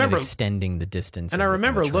 it's And I kind remember- of extending the distance. And I of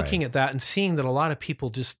remember the tribe. looking at that and seeing that a lot of people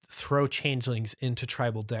just throw changelings into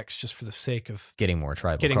tribal decks just for the sake of getting more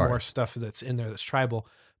tribal getting cards, more stuff that's in there that's tribal.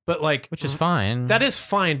 But like, which is fine. that is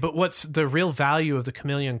fine. But what's the real value of the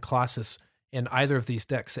Chameleon Colossus in either of these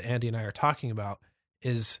decks that Andy and I are talking about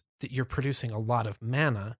is that you're producing a lot of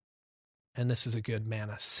mana, and this is a good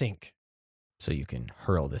mana sink. so you can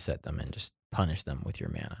hurl this at them and just punish them with your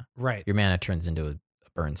mana. Right. Your mana turns into a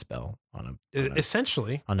burn spell on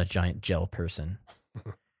Essentially. a giant gel person.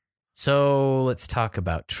 So let's talk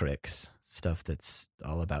about tricks, stuff that's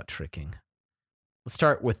all about tricking. Let's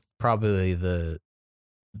start with probably the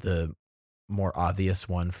more obvious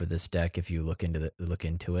one for this deck. If you look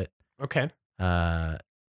into it, Okay.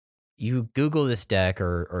 you Google this deck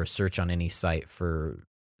or search on any site for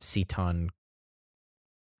Seton,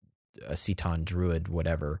 a Seton Druid,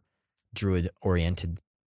 whatever, Druid-oriented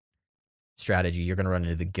strategy, you're going to run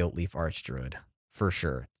into the Guiltleaf Archdruid for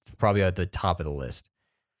sure. Probably at the top of the list.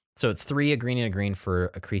 So it's 3, a green and a green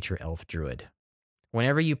for a creature elf druid.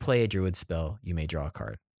 Whenever you play a druid spell, you may draw a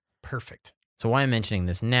card. Perfect. So why I'm mentioning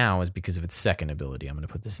this now is because of its second ability. I'm going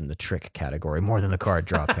to put this in the trick category more than the card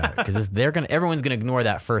draw category, because everyone's going to ignore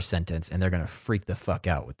that first sentence and they're going to freak the fuck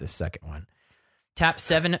out with this second one. Tap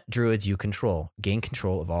 7 druids you control. Gain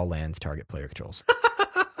control of all lands target player controls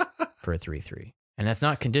for a 3/3. And that's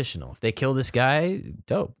not conditional. If they kill this guy,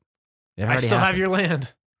 dope. I still have your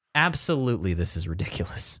land. Absolutely, this is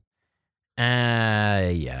ridiculous.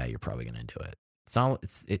 Yeah, you're probably going to do it.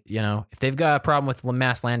 If they've got a problem with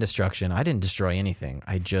mass land destruction, I didn't destroy anything.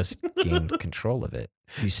 I just gained control of it.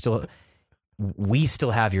 We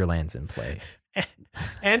still have your lands in play.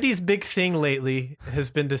 Andy's big thing lately has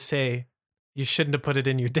been to say, you shouldn't have put it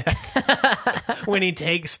in your deck when he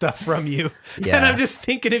takes stuff from you. Yeah. And I'm just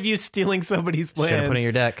thinking of you stealing somebody's land. Should have put it in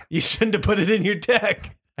your deck. You shouldn't have put it in your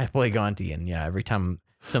deck. I play Gontian. Yeah, every time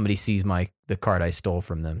somebody sees the card I stole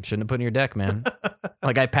from them, shouldn't have put it in your deck, man.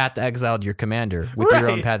 Like I path exiled your commander with your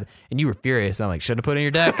own path, and you were furious. I'm like, shouldn't have put it in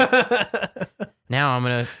your deck. Now I'm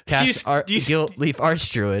gonna cast Guiltleaf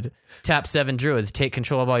Archdruid, tap 7 druids, take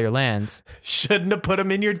control of all your lands. Shouldn't have put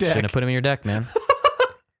them in your deck. Shouldn't have put them in your deck, man.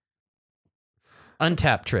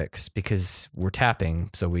 Untap tricks, because we're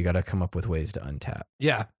tapping, so we got to come up with ways to untap.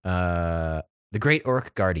 Yeah. The Great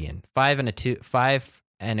Orc Guardian, 5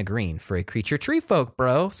 and a green for a creature tree folk,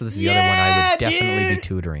 bro. So this is the other one I would definitely be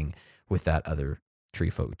tutoring with that other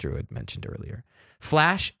tree folk druid mentioned earlier.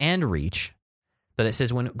 Flash and reach, but it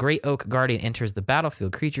says when Great Oak Guardian enters the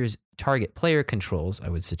battlefield, creatures target player controls. I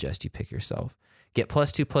would suggest you pick yourself. Get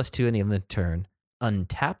 +2/+2 in the end of the turn.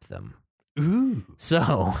 Untap them. Ooh.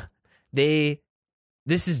 So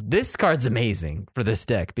this card's amazing for this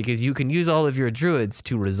deck, because you can use all of your druids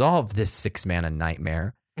to resolve this 6 mana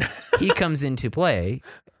nightmare. He comes into play,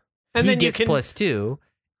 and he gets +2,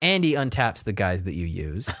 and he untaps the guys that you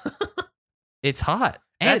use. It's hot.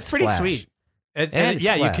 And That's it's pretty flash. sweet. And it's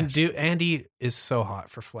yeah, Flash. you can do. Andy is so hot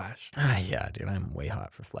for Flash. Yeah, dude, I'm way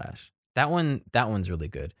hot for Flash. That one's really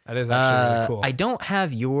good. That is actually really cool. I don't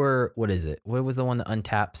have your, what is it? What was the one that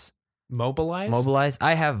untaps? Mobilize?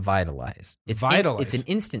 I have Vitalize. Vitalize. It's an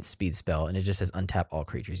instant speed spell, and it just says untap all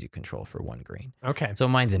creatures you control for 1 green. Okay. So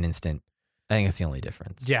mine's an instant. I think that's the only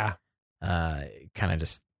difference. Yeah. I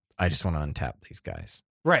just want to untap these guys.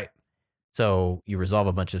 Right. So you resolve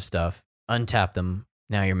a bunch of stuff, untap them.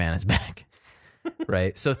 Now your mana's back.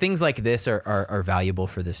 Right. So things like this are valuable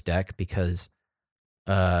for this deck, because,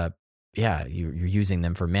 you're using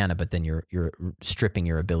them for mana, but then you're stripping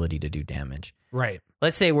your ability to do damage. Right.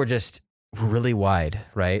 Let's say we're really wide,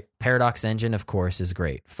 right? Paradox Engine, of course, is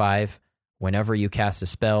great. 5, whenever you cast a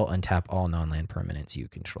spell, untap all non-land permanents you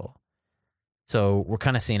control. So we're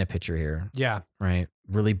kind of seeing a picture here. Yeah. Right?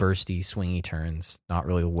 Really bursty, swingy turns, not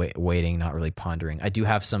really waiting, not really pondering. I do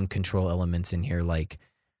have some control elements in here, like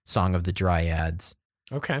Song of the Dryads.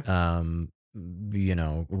 Okay.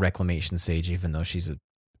 Reclamation Sage, even though she's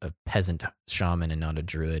a peasant shaman and not a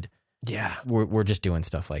druid. Yeah. We're just doing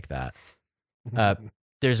stuff like that.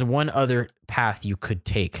 There's one other path you could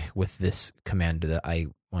take with this commander that I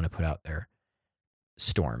want to put out there.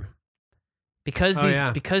 Storm.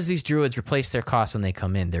 Because these druids replace their costs when they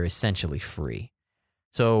come in, they're essentially free.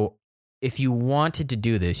 So if you wanted to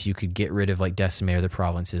do this, you could get rid of like Decimate of the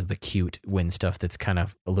Provinces, the cute win stuff that's kind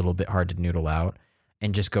of a little bit hard to noodle out,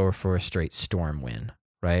 and just go for a straight Storm win,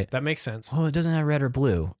 right? That makes sense. Well, it doesn't have red or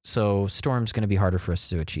blue, so Storm's going to be harder for us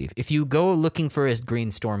to achieve. If you go looking for a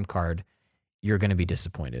green Storm card, you're going to be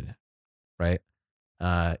disappointed, right?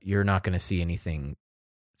 You're not going to see anything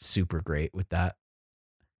super great with that.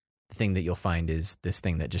 the thing that you'll find is this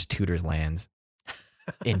thing that just tutors lands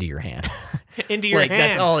into your hand. Into your hand.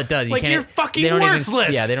 That's all it does. You like can't, you're fucking they don't worthless.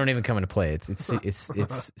 Even, yeah, they don't even come into play.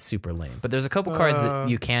 It's super lame. But there's a couple cards that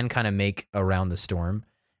you can kind of make around the storm,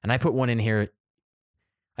 and I put one in here.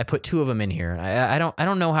 I put 2 of them in here. I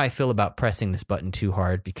don't know how I feel about pressing this button too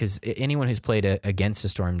hard because anyone who's played against a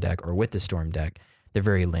storm deck or with the storm deck, they're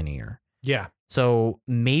very linear. Yeah. So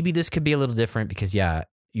maybe this could be a little different because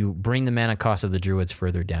you bring the mana cost of the druids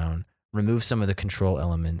further down, remove some of the control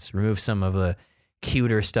elements, remove some of the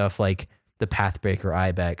cuter stuff like the Pathbreaker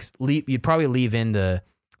Ibex. You'd probably leave in the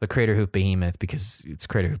Crater Hoof Behemoth because it's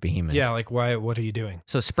Crater Hoof Behemoth. Yeah, like why? What are you doing?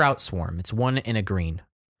 So Sprout Swarm, it's 1 in a green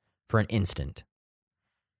for an instant.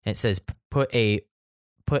 And it says put a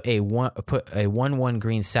 1/1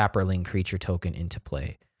 green Saproling creature token into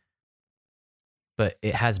play. But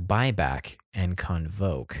it has buyback and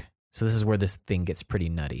convoke. So this is where this thing gets pretty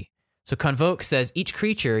nutty. So convoke says each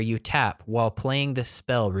creature you tap while playing this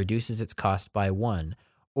spell reduces its cost by 1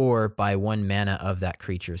 or by 1 mana of that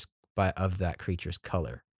creature's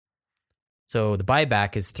color. So the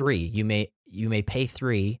buyback is 3. You may pay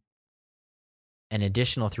 3, an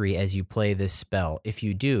additional 3 as you play this spell. If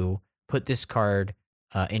you do, put this card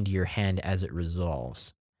into your hand as it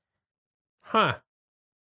resolves. Huh.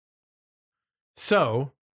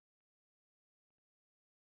 So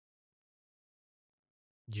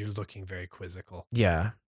you're looking very quizzical.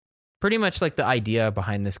 Yeah. Pretty much like the idea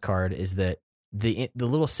behind this card is that the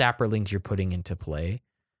little Saprolings you're putting into play,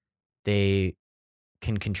 they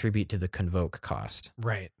can contribute to the convoke cost.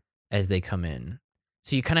 Right. As they come in.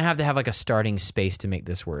 So you kind of have to have like a starting space to make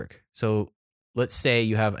this work. So let's say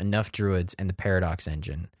you have enough druids and the Paradox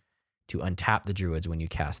Engine to untap the druids when you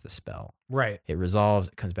cast the spell. Right. It resolves,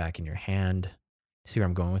 it comes back in your hand. See where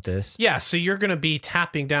I'm going with this? Yeah, so you're going to be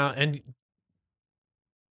tapping down and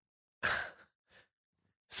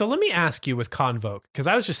so let me ask you with Convoke, because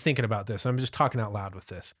I was just thinking about this. I'm just talking out loud with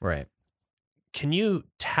this. Right. Can you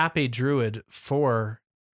tap a druid for,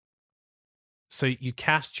 so you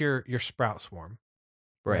cast your Sprout Swarm,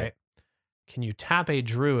 right? Can you tap a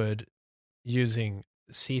druid using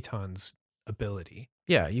Seton's ability?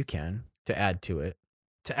 Yeah, you can to add to it.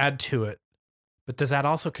 But does that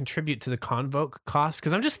also contribute to the Convoke cost?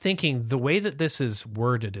 Because I'm just thinking the way that this is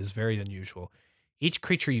worded is very unusual. Each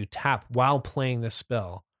creature you tap while playing this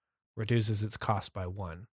spell reduces its cost by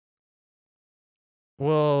 1.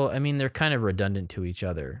 Well, I mean, they're kind of redundant to each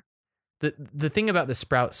other. The thing about the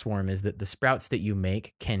Sprout Swarm is that the sprouts that you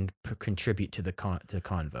make can contribute to the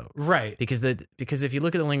Convoke. Right. Because if you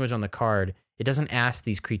look at the language on the card, it doesn't ask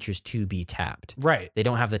these creatures to be tapped. Right. They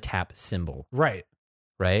don't have the tap symbol. Right.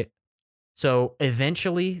 Right? So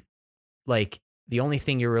eventually, like, the only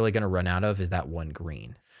thing you're really going to run out of is that 1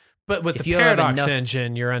 green. But with If the you have Paradox enough-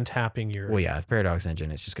 Engine, you're untapping your... Well, yeah, the Paradox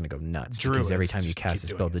Engine is just going to go nuts because Druids every time you just cast a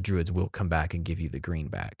keep spell, doing the druids will come back and give you the green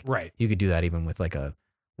back. Right. You could do that even with like a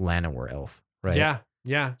Llanowar elf, right? Yeah.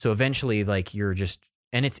 Yeah. So eventually, like, you're just,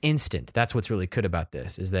 and it's instant. That's what's really good about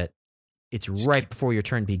this is that it's right before your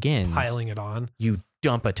turn begins. Piling it on. You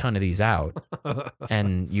dump a ton of these out,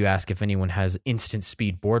 and you ask if anyone has instant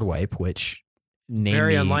speed board wipe, which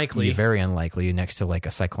Very unlikely. Very unlikely next to like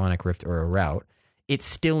a Cyclonic Rift or a Rout. It's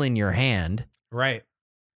still in your hand. Right.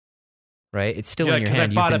 Right, it's still Yeah, in your 'cause I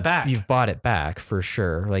hand. bought it back. You've bought it back for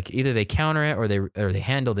sure. Like either they counter it or they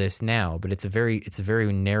handle this now, but it's a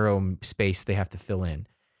very narrow space they have to fill in.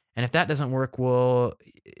 And if that doesn't work, well,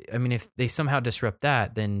 I mean, if they somehow disrupt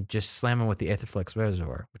that, then just slam them with the Aetherflux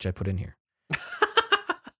Reservoir, which I put in here.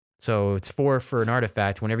 So it's 4 for an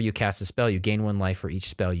artifact. Whenever you cast a spell, you gain 1 life for each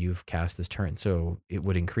spell you've cast this turn. So it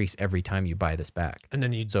would increase every time you buy this back. And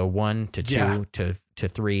then you... So 1 to 2 Yeah. to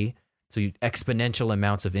 3. So you exponential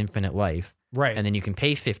amounts of infinite life. Right. And then you can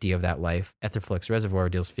pay 50 of that life. Aetherflux Reservoir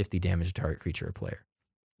deals 50 damage to target creature or player.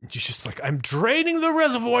 You're just like, I'm draining the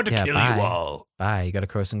reservoir to kill bye. you all. Bye. You got a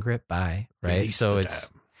Croson Grip? Bye. Right? Release So the it's,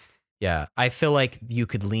 dam. yeah. I feel like you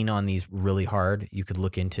could lean on these really hard. You could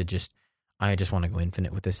look into just, I just want to go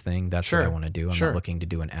infinite with this thing. That's what I want to do. I'm not looking to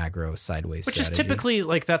do an aggro sideways Which strategy. is typically,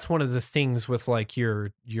 like, that's one of the things with, like,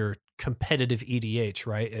 your competitive EDH,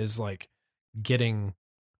 right? Is, like, getting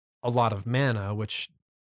a lot of mana, which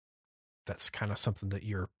that's kind of something that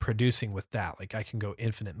you're producing with that. Like, I can go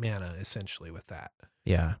infinite mana, essentially, with that.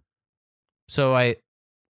 Yeah. So I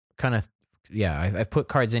kind of, I've put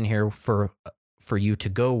cards in here for you to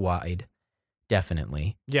go wide,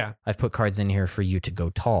 definitely. Yeah. I've put cards in here for you to go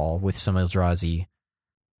tall with some Eldrazi,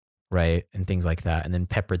 right, and things like that. And then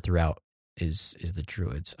peppered throughout is the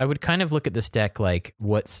druids. I would kind of look at this deck like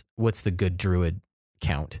what's the good druid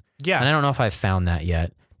count. Yeah. And I don't know if I've found that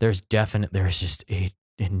yet. There's just a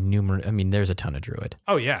innumerable. I mean, there's a ton of druid.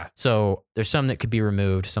 Oh yeah. So there's some that could be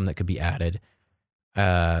removed, some that could be added.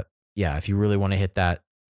 Yeah, if you really want to hit that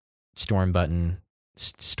storm button,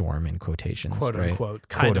 storm in quotations, Quote right? unquote.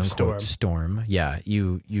 Quote unquote storm. Yeah,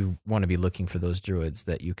 you want to be looking for those druids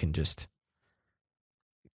that you can just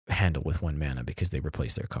handle with 1 mana because they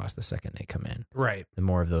replace their cost the second they come in. Right. The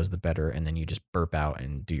more of those, the better, and then you just burp out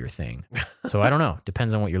and do your thing. So I don't know.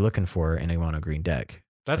 Depends on what you're looking for in a mono green deck.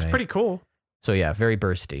 That's right? pretty cool. So yeah, very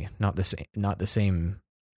bursty. Not the same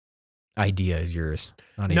idea as yours.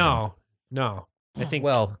 Not even. No. I think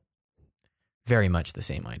Very much the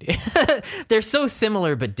same idea. They're so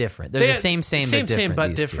similar but different. They're the same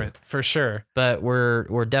but different, for sure. But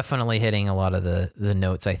we're definitely hitting a lot of the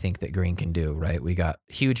notes I think that green can do, right? We got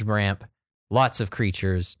huge ramp, lots of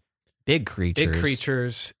creatures, big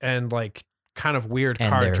creatures, and like kind of weird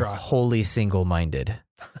and card they're draw. wholly single-minded,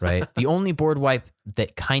 right? The only board wipe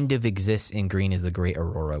that kind of exists in green is the Great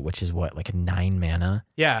Aurora, which is what, like a 9 mana?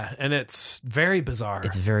 Yeah, and it's very bizarre.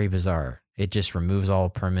 It's very bizarre. It just removes all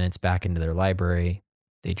permanents back into their library.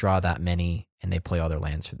 They draw that many, and they play all their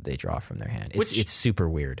lands that they draw from their hand. It's super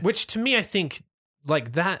weird. Which to me, I think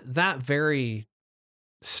like that very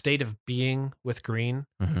state of being with green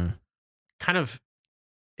kind of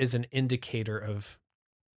is an indicator of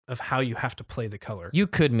how you have to play the color. You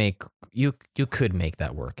could make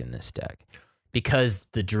that work in this deck because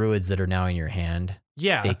the druids that are now in your hand,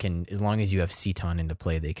 they can, as long as you have Seton into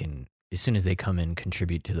play, they can, as soon as they come in,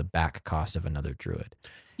 contribute to the back cost of another druid.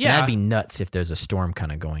 Yeah. And that'd be nuts if there's a storm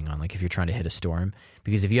kind of going on, like if you're trying to hit a storm,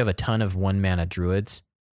 because if you have a ton of 1 mana druids,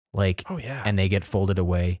 like, and they get folded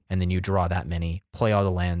away, and then you draw that many, play all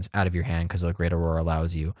the lands out of your hand because the Great Aurora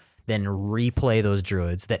allows you, then replay those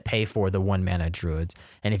druids that pay for the 1 mana druids.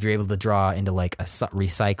 And if you're able to draw into like a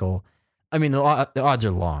recycle, I mean, the odds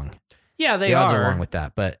are long. Yeah, the odds are long with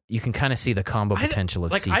that, but you can kind of see the combo potential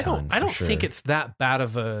of Seton. I don't think it's that bad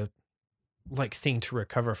of a like thing to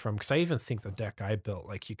recover from, because I even think the deck I built,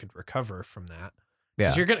 like you could recover from that.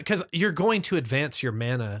 Yeah, because you're going to advance your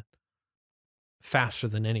mana faster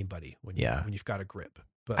than anybody when you've got a grip.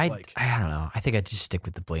 But I don't know. I think I'd just stick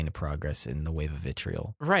with the Blade of Progress in the Wave of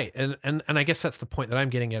Vitriol. Right, and I guess that's the point that I'm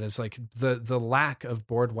getting at is like the lack of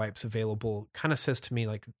board wipes available kind of says to me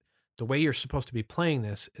like the way you're supposed to be playing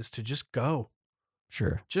this is to just go.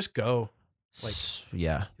 Sure, just go.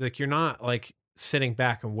 Like like you're not like sitting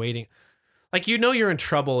back and waiting. Like, you know, you're in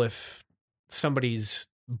trouble if somebody's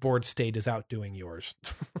board state is outdoing yours.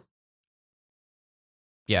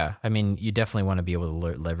 Yeah. I mean, you definitely want to be able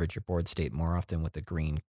to leverage your board state more often with a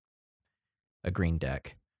green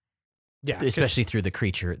deck. Yeah. Especially through the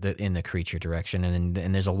creature, in the creature direction.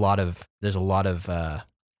 And there's a lot of ways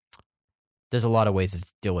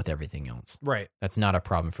to deal with everything else. Right. That's not a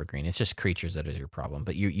problem for green. It's just creatures that is your problem.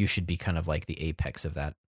 But you should be kind of like the apex of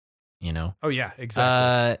that, you know? Oh, yeah,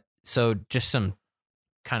 exactly. So just some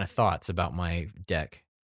kind of thoughts about my deck.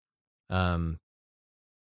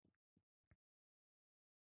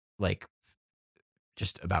 Like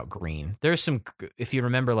just about green. There's some, if you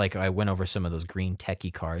remember, like I went over some of those green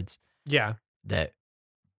techie cards. Yeah. That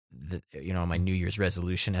you know, my New Year's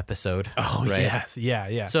resolution episode. Oh, right? Yes.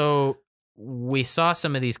 Yeah. So we saw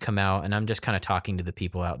some of these come out, and I'm just kind of talking to the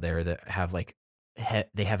people out there that have like,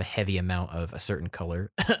 they have a heavy amount of a certain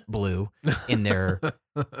color, blue, in their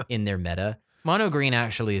meta. Mono green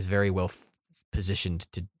actually is very well positioned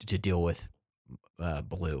to deal with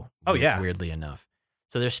blue. Oh yeah, weirdly enough.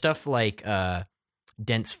 So there's stuff like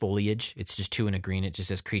dense foliage. It's just 2 and a green. It just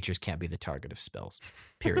says creatures can't be the target of spells.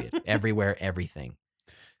 Period. Everywhere, everything.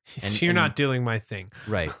 So you're not doing my thing,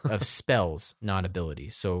 right? Of spells, not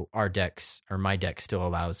abilities. So my deck still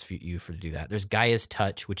allows you to do that. There's Gaia's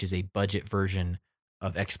Touch, which is a budget version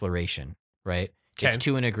of Exploration, right? Okay. It's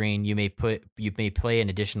 2 and a green. You may play an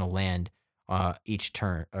additional land each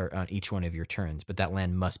turn or on each one of your turns, but that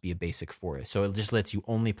land must be a basic forest. So it just lets you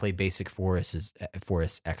only play basic forests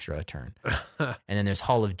extra a turn. And then there's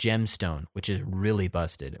Hall of Gemstone, which is really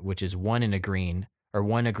busted, which is 1 and a green. Or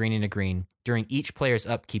 1 a green and a green. During each player's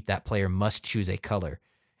upkeep, that player must choose a color.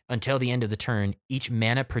 Until the end of the turn, each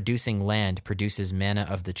mana-producing land produces mana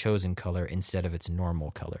of the chosen color instead of its normal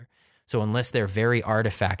color. So unless they're very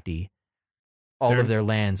artifacty, all of their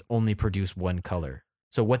lands only produce 1 color.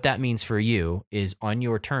 So what that means for you is on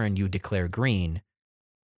your turn, you declare green.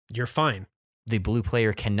 You're fine. The blue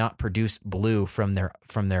player cannot produce blue from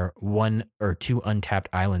their 1 or 2 untapped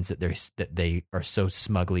islands that they are so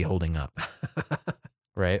smugly holding up.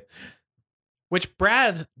 Right? Which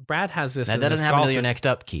Brad has this. Now, that doesn't happen until your next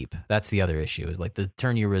upkeep. That's the other issue. Is like the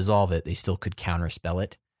turn you resolve it, they still could counterspell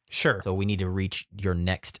it. Sure. So we need to reach your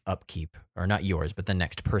next upkeep, or not yours, but the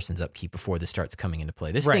next person's upkeep before this starts coming into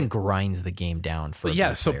play. This thing grinds the game down for. But a yeah,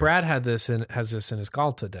 blue so player. Brad has this in his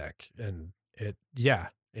Galta deck, and it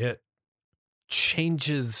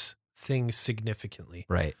changes things significantly.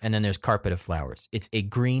 Right. And then there's Carpet of Flowers. It's a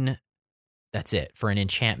green, that's it, for an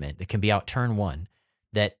enchantment that can be out turn 1,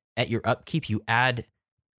 that at your upkeep you add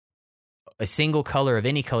a single color of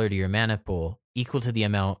any color to your mana pool equal to the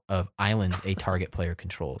amount of islands a target player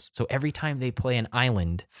controls. So every time they play an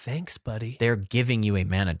island, Thanks, buddy. they're giving you a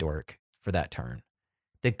mana dork for that turn.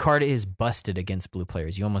 The card is busted against blue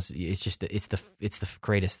players. It's the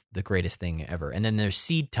greatest thing ever. And then there's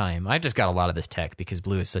Seed Time. I just got a lot of this tech because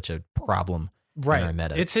blue is such a problem in our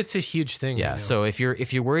meta. It's a huge thing. Yeah. So if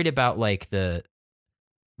you're worried about like the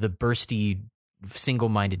bursty,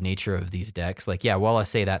 single-minded nature of these decks, like, yeah, while I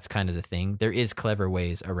say that's kind of the thing, there is clever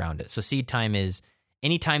ways around it. So Seed Time is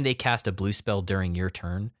anytime they cast a blue spell during your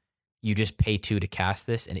turn, you just pay 2 to cast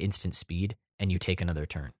this and instant speed, and you take another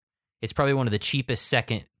turn. It's probably one of the cheapest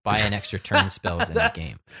second buy an extra turn spells in the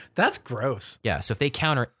game. That's gross. Yeah. So if they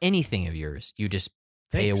counter anything of yours, you just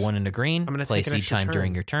pay a 1 and a green, I'm gonna play take an Seed extra Time turn.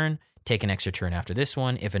 during your turn, take an extra turn after this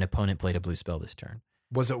one if an opponent played a blue spell this turn.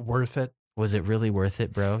 Was it worth it? Was it really worth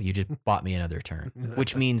it, bro? You just bought me another turn,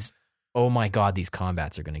 which means, oh my God, these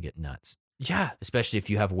combats are going to get nuts. Yeah. Especially if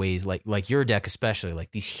you have ways like your deck, especially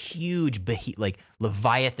like these huge, like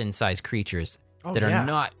Leviathan-sized creatures that are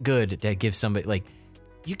not good that give somebody like.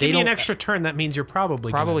 You give me an extra turn, that means you're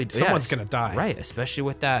probably someone's going to die. Right, especially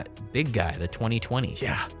with that big guy, the 2020.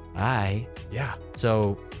 Yeah. Yeah.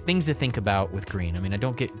 So things to think about with green. I mean,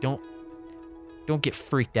 don't get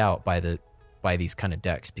freaked out by these kind of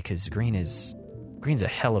decks because green's a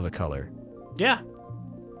hell of a color. Yeah.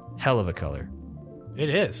 Hell of a color. It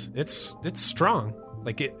is. It's strong.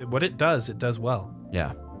 Like what it does well.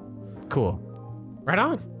 Yeah. Cool. Right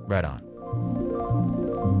on. Right on.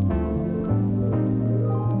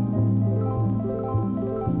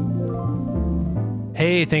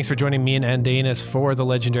 Hey, thanks for joining me and Andanus for the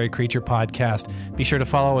Legendary Creature Podcast. Be sure to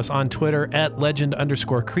follow us on Twitter at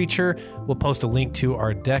legend_creature. We'll post a link to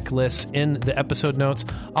our deck lists in the episode notes.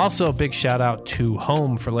 Also, a big shout out to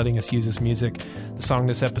Home for letting us use his music. The song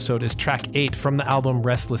this episode is track 8 from the album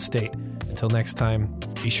Restless State. Until next time,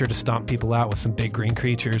 be sure to stomp people out with some big green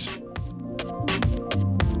creatures.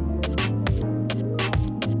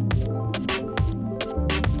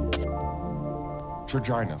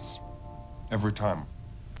 Traginus. Every time.